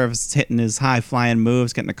match. Swerve's hitting his high-flying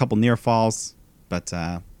moves, getting a couple near falls. But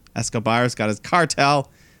Escobar's got his cartel.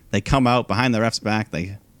 They come out behind the ref's back.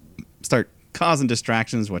 They start causing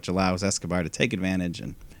distractions, which allows Escobar to take advantage.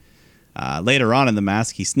 And later on in the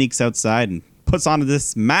mask, he sneaks outside and puts on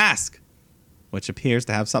this mask, which appears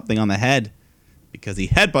to have something on the head, because he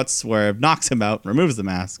headbutts Swerve, knocks him out, removes the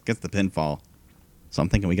mask, gets the pinfall. So I'm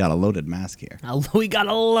thinking we got a loaded mask here. We got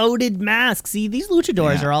a loaded mask. See, these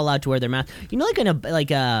luchadors are all allowed to wear their mask. You know,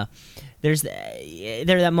 there's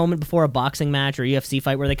that moment before a boxing match or UFC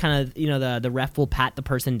fight where they kind of, the ref will pat the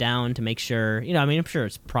person down to make sure, I'm sure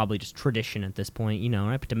it's probably just tradition at this point,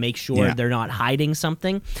 right? But to make sure they're not hiding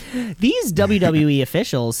something. These WWE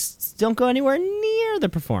officials don't go anywhere near the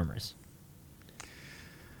performers.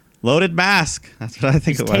 Loaded mask. That's what I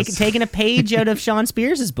think it was. Taking a page out of Sean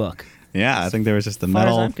Spears' book. Yeah, I think there was just the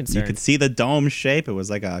metal. You could see the dome shape. It was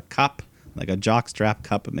like a cup, like a jockstrap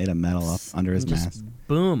cup, but made of metal up under his mask.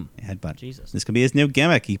 Boom. Headbutt. Jesus. This could be his new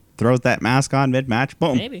gimmick. He throws that mask on mid-match.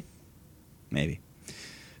 Boom. Maybe.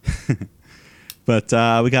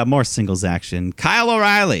 But we got more singles action. Kyle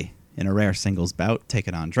O'Reilly in a rare singles bout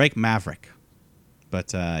taking on Drake Maverick.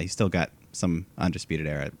 But he still got some Undisputed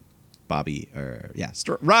Era. Roddy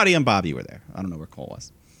and Bobby were there. I don't know where Cole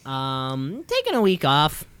was. Taking a week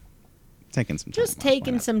off. Taking some time Just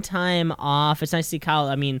taking some time off. It's nice to see Kyle.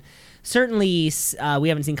 I mean, certainly we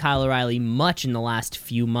haven't seen Kyle O'Reilly much in the last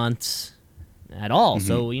few months at all. Mm-hmm.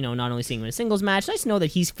 So, not only seeing him in a singles match, nice to know that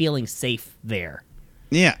he's feeling safe there.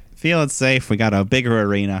 Yeah, feeling safe. We got a bigger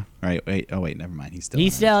arena. Right? Wait, never mind.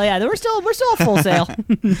 We're still a Full Sail.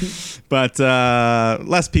 But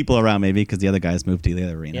less people around maybe because the other guys moved to the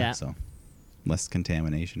other arena. Yeah. So less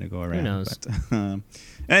contamination to go around. Who knows? But,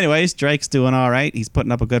 anyways, Drake's doing all right. He's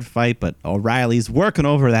putting up a good fight, but O'Reilly's working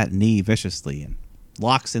over that knee viciously and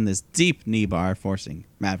locks in this deep knee bar, forcing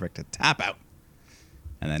Maverick to tap out.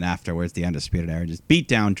 And then afterwards, the Undisputed Era just beat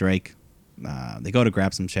down Drake. They go to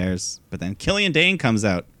grab some chairs, but then Killian Dane comes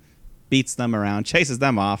out, beats them around, chases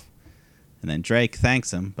them off, and then Drake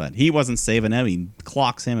thanks him, but he wasn't saving him. He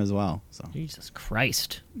clocks him as well. So Jesus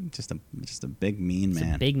Christ. Just a big mean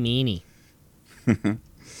man. A big meanie.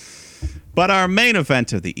 But our main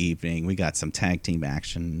event of the evening, we got some tag team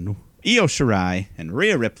action. Io Shirai and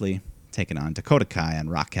Rhea Ripley taking on Dakota Kai and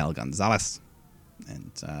Raquel Gonzalez.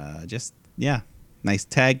 And nice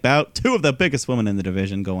tag bout. Two of the biggest women in the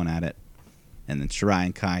division going at it. And then Shirai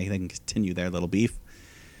and Kai, they can continue their little beef.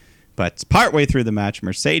 But partway through the match,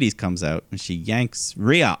 Mercedes comes out and she yanks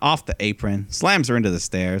Rhea off the apron, slams her into the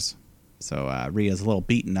stairs. So Rhea's a little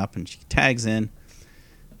beaten up and she tags in.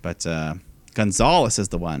 But Gonzalez is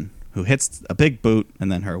the one who hits a big boot and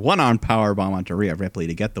then her one-arm powerbomb onto Rhea Ripley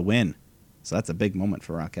to get the win. So that's a big moment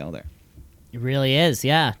for Raquel there. It really is,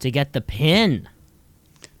 yeah, to get the pin.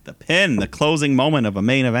 The closing moment of a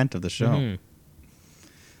main event of the show. Mm-hmm.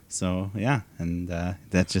 So, yeah, and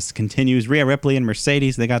that just continues. Rhea Ripley and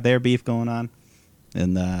Mercedes, they got their beef going on.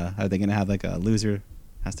 And are they going to have like a loser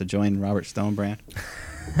has to join Robert Stone brand?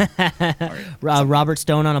 Robert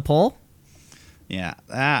Stone on a pole? Yeah.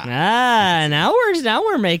 Now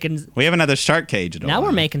we're making. We have another shark cage. Now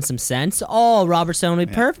we're making some sense. Oh, Robert Stone would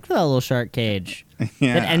be perfect for that little shark cage.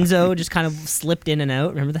 Yeah. That Enzo just kind of slipped in and out.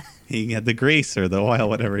 Remember that? He had the grease or the oil,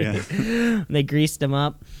 whatever. Yeah. They greased him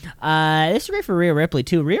up. This is great for Rhea Ripley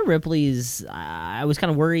too. Rhea Ripley's. I was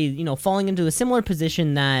kind of worried, falling into a similar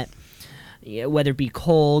position that whether it be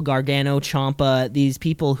Cole, Gargano, Ciampa, these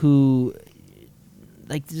people who.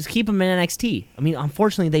 Like, just keep them in NXT. I mean,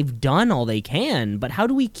 unfortunately, they've done all they can, but how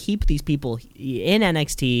do we keep these people in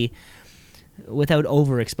NXT without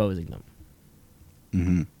overexposing them?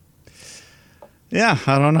 Mm-hmm. Yeah,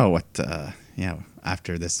 I don't know what,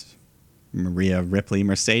 after this Rhea Ripley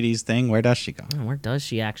Mercedes thing, where does she go? Where does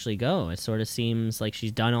she actually go? It sort of seems like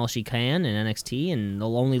she's done all she can in NXT, and the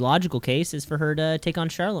only logical case is for her to take on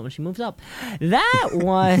Charlotte when she moves up. That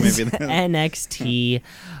was NXT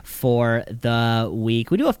for the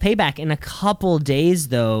week. We do have Payback in a couple days,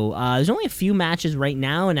 though. There's only a few matches right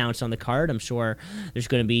now announced on the card. I'm sure there's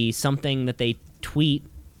going to be something that they tweet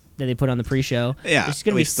that they put on the pre-show. Yeah, It's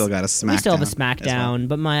gonna we be, still got a SmackDown. We still have a as SmackDown.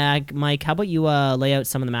 well. But Mike, how about you lay out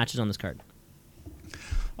some of the matches on this card?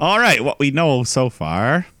 All right, what we know so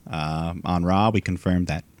far on Raw, we confirmed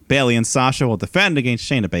that Bayley and Sasha will defend against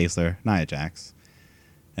Shayna Baszler, Nia Jax,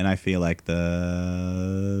 and I feel like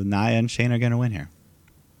the Nia and Shayna are going to win here.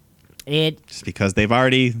 Just because they've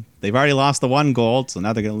already lost the one gold, so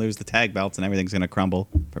now they're going to lose the tag belts, and everything's going to crumble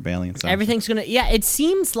for Bayley and Sasha. Everything's gonna, it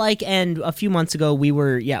seems like, and a few months ago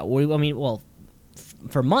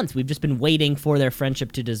for months we've just been waiting for their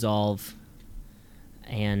friendship to dissolve,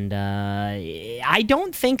 and I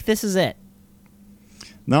don't think this is it.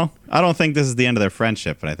 No, I don't think this is the end of their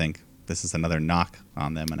friendship, but I think this is another knock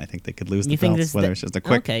on them, and I think they could lose the belts, whether it's just a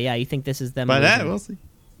quick... Okay, yeah, you think this is them But we'll see.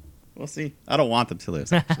 We'll see. I don't want them to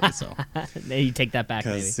lose, actually, so... You take that back,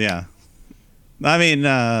 maybe. Yeah. I mean,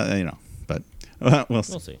 but we'll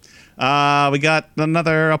see. We'll see. We got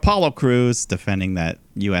another Apollo Crews defending that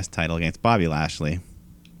U.S. title against Bobby Lashley.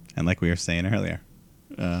 And like we were saying earlier,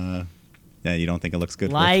 you don't think it looks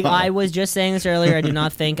good for Apollo. I was just saying this earlier, I do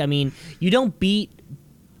not think, you don't beat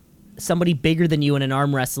somebody bigger than you in an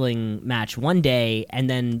arm wrestling match one day and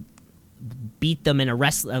then beat them in a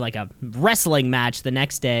wrestling match the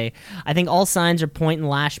next day. I think all signs are pointing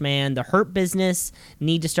Lash Man. The Hurt Business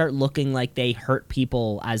need to start looking like they hurt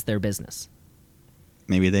people as their business.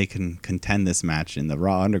 Maybe they can contend this match in the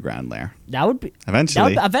Raw Underground lair. That would be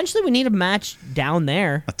eventually. Eventually, we need a match down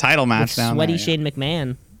there. A title match with down sweaty there. Shane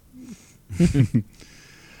McMahon.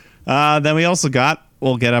 Then we also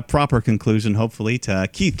we'll get a proper conclusion, hopefully, to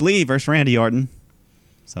Keith Lee versus Randy Orton.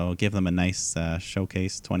 So give them a nice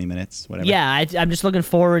showcase, 20 minutes, whatever. Yeah, I'm just looking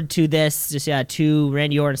forward to this. Just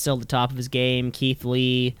Randy Orton still at the top of his game. Keith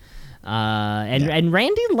Lee, and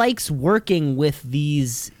Randy likes working with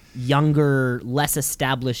these younger, less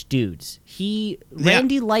established dudes.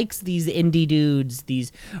 Randy likes these indie dudes,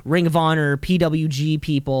 these Ring of Honor, PWG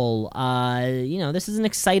people. This is an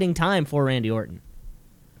exciting time for Randy Orton.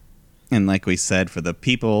 And like we said, for the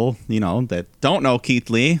people, that don't know Keith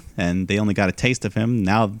Lee and they only got a taste of him,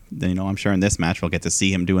 now, I'm sure in this match we'll get to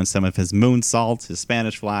see him doing some of his moonsaults, his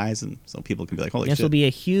Spanish flies, and so people can be like, holy shit. This will be a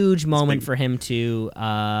huge moment for him to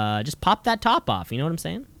just pop that top off. You know what I'm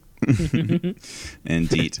saying?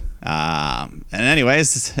 Indeed. And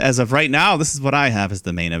anyways, as of right now, this is what I have as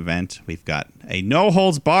the main event. We've got a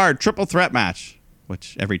no-holds-barred triple threat match,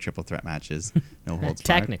 which every triple threat match is no-holds-barred.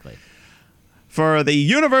 Technically. For the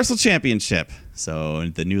Universal Championship. So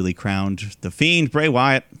the newly crowned The Fiend, Bray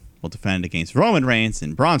Wyatt, will defend against Roman Reigns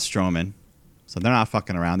and Braun Strowman. So they're not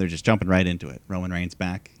fucking around. They're just jumping right into it. Roman Reigns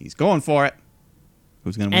back. He's going for it.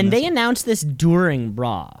 Who's going to win And this they one? announced this during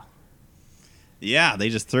Raw. Yeah, they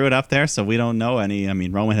just threw it up there, so we don't know any.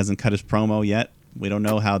 Roman hasn't cut his promo yet. We don't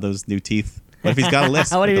know how those new teeth... What if he's got a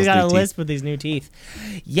list? What if he's got a list with these new teeth?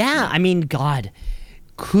 Yeah, God...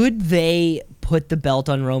 Could they put the belt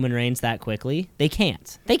on Roman Reigns that quickly? They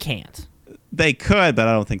can't. They could, but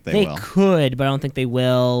I don't think they will. They could, but I don't think they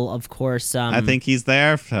will. Of course. I think he's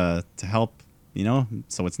there to help,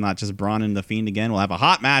 so it's not just Braun and The Fiend again. We'll have a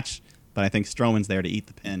hot match, but I think Strowman's there to eat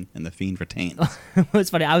the pin, and The Fiend retains.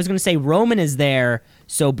 It's funny. I was going to say Roman is there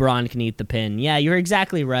so Braun can eat the pin. Yeah, you're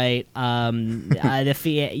exactly right.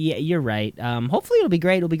 You're right. Hopefully it'll be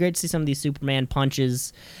great. It'll be great to see some of these Superman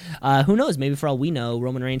punches. Who knows? Maybe for all we know,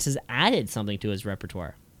 Roman Reigns has added something to his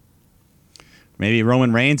repertoire. Maybe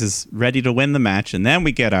Roman Reigns is ready to win the match, and then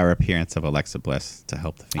we get our appearance of Alexa Bliss to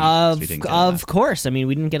help The Fiend. Of course. We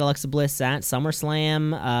didn't get Alexa Bliss at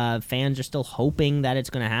SummerSlam. Fans are still hoping that it's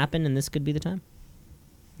going to happen, and this could be the time.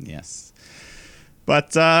 Yes.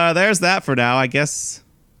 But there's that for now, I guess.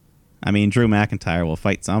 Drew McIntyre will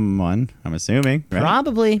fight someone, I'm assuming. Right?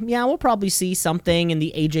 Probably. Yeah, we'll probably see something in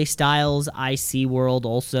the AJ Styles IC world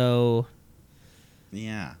also.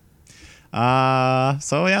 Yeah.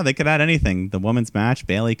 They could add anything. The women's match,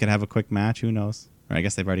 Bayley could have a quick match. Who knows? Or I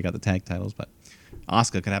guess they've already got the tag titles, but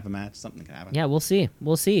Asuka could have a match. Something could happen. Yeah, we'll see.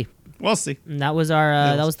 And that was our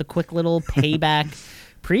that was the quick little payback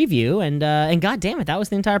preview, and god damn it, that was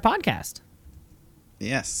the entire podcast.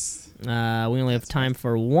 Yes. We only have time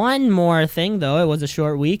for one more thing, though. It was a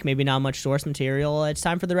short week, maybe not much source material. It's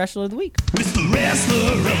time for the wrestler of the week. It's the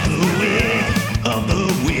wrestler of the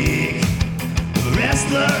week.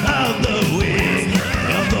 Wrestler of the week.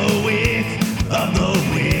 Of the week. Of the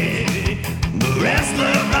week. The wrestler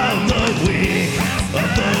of the week.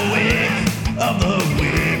 Of the week. Of the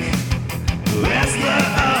week. Wrestler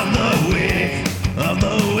of the week. Of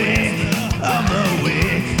the week. Of the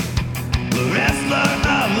week. The wrestler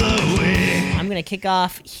of the week. I'm going to kick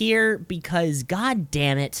off here because, god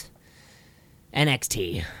damn it,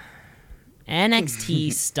 NXT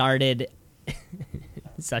started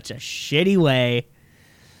Such a shitty way.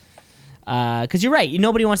 Because you're right.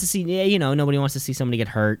 Nobody wants to see. Nobody wants to see somebody get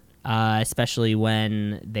hurt. Especially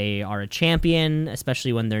when they are a champion.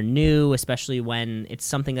 Especially when they're new. Especially when it's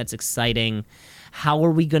something that's exciting. How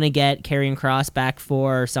are we gonna get Karrion Kross back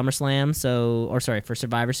for SummerSlam? For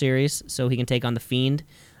Survivor Series, so he can take on the Fiend?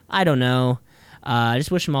 I don't know. I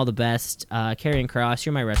just wish him all the best. Karrion Kross,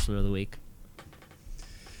 you're my wrestler of the week.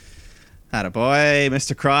 Attaboy,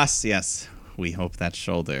 Mr. Cross. Yes, we hope that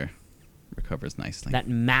shoulder recovers nicely. That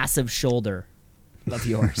massive shoulder of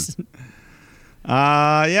yours.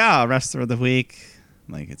 Wrestler of the week.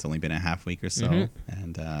 Like, it's only been a half week or so,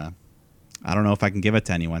 and I don't know if I can give it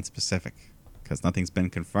to anyone specific because nothing's been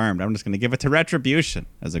confirmed. I'm just going to give it to Retribution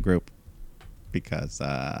as a group because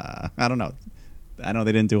I don't know. I know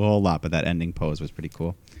they didn't do a whole lot, but that ending pose was pretty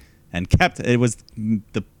cool. And it was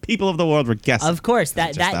the people of the world were guessing. Of course,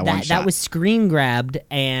 that was screen grabbed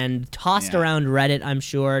and tossed around Reddit. I'm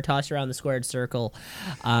sure tossed around the squared circle.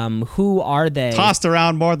 Who are they? Tossed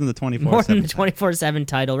around more than the 24/7. More than the 24/7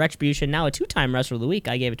 title. Retribution, now a 2-time Wrestler of the Week.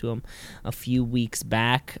 I gave it to him a few weeks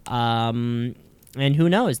back. And who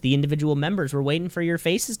knows? The individual members were waiting for your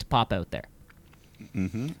faces to pop out there.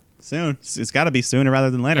 Mm-hmm. Soon. It's got to be sooner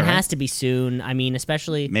rather than later. It has to be soon. I mean,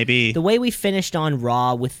 especially maybe the way we finished on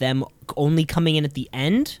Raw with them only coming in at the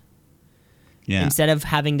end. Yeah. Instead of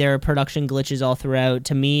having their production glitches all throughout,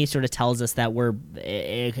 to me, sort of tells us that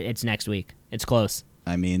it's next week. It's close.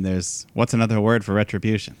 I mean, what's another word for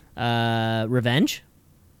retribution? Revenge.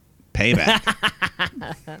 Payback.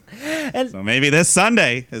 So maybe this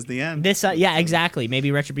Sunday is the end. Yeah, exactly.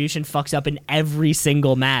 Maybe Retribution fucks up in every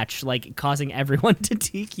single match, like causing everyone to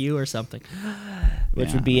DQ or something,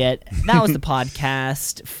 which would be it. That was the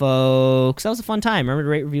podcast, folks. That was a fun time. Remember to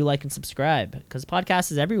rate, review, like, and subscribe because the podcast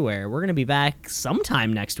is everywhere. We're going to be back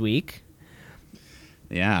sometime next week.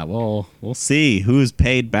 Yeah, we'll see who's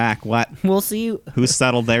paid back what. We'll see who's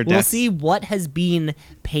settled their debts. We'll see what has been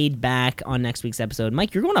paid back on next week's episode.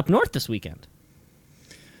 Mike, you're going up north this weekend.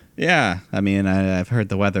 Yeah, I mean, I've heard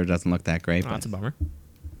the weather doesn't look that great. Oh, that's a bummer.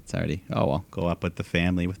 It's already. Oh well, go up with the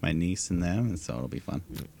family, with my niece and them, and so it'll be fun.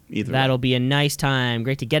 That'll be a nice time.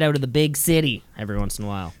 Great to get out of the big city every once in a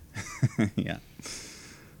while. Yeah.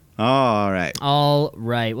 All right.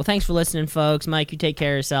 Well, thanks for listening, folks. Mike, you take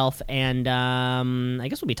care of yourself, and I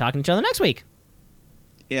guess we'll be talking to each other next week.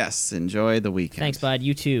 Yes, enjoy the weekend. Thanks, bud.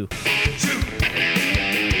 You too.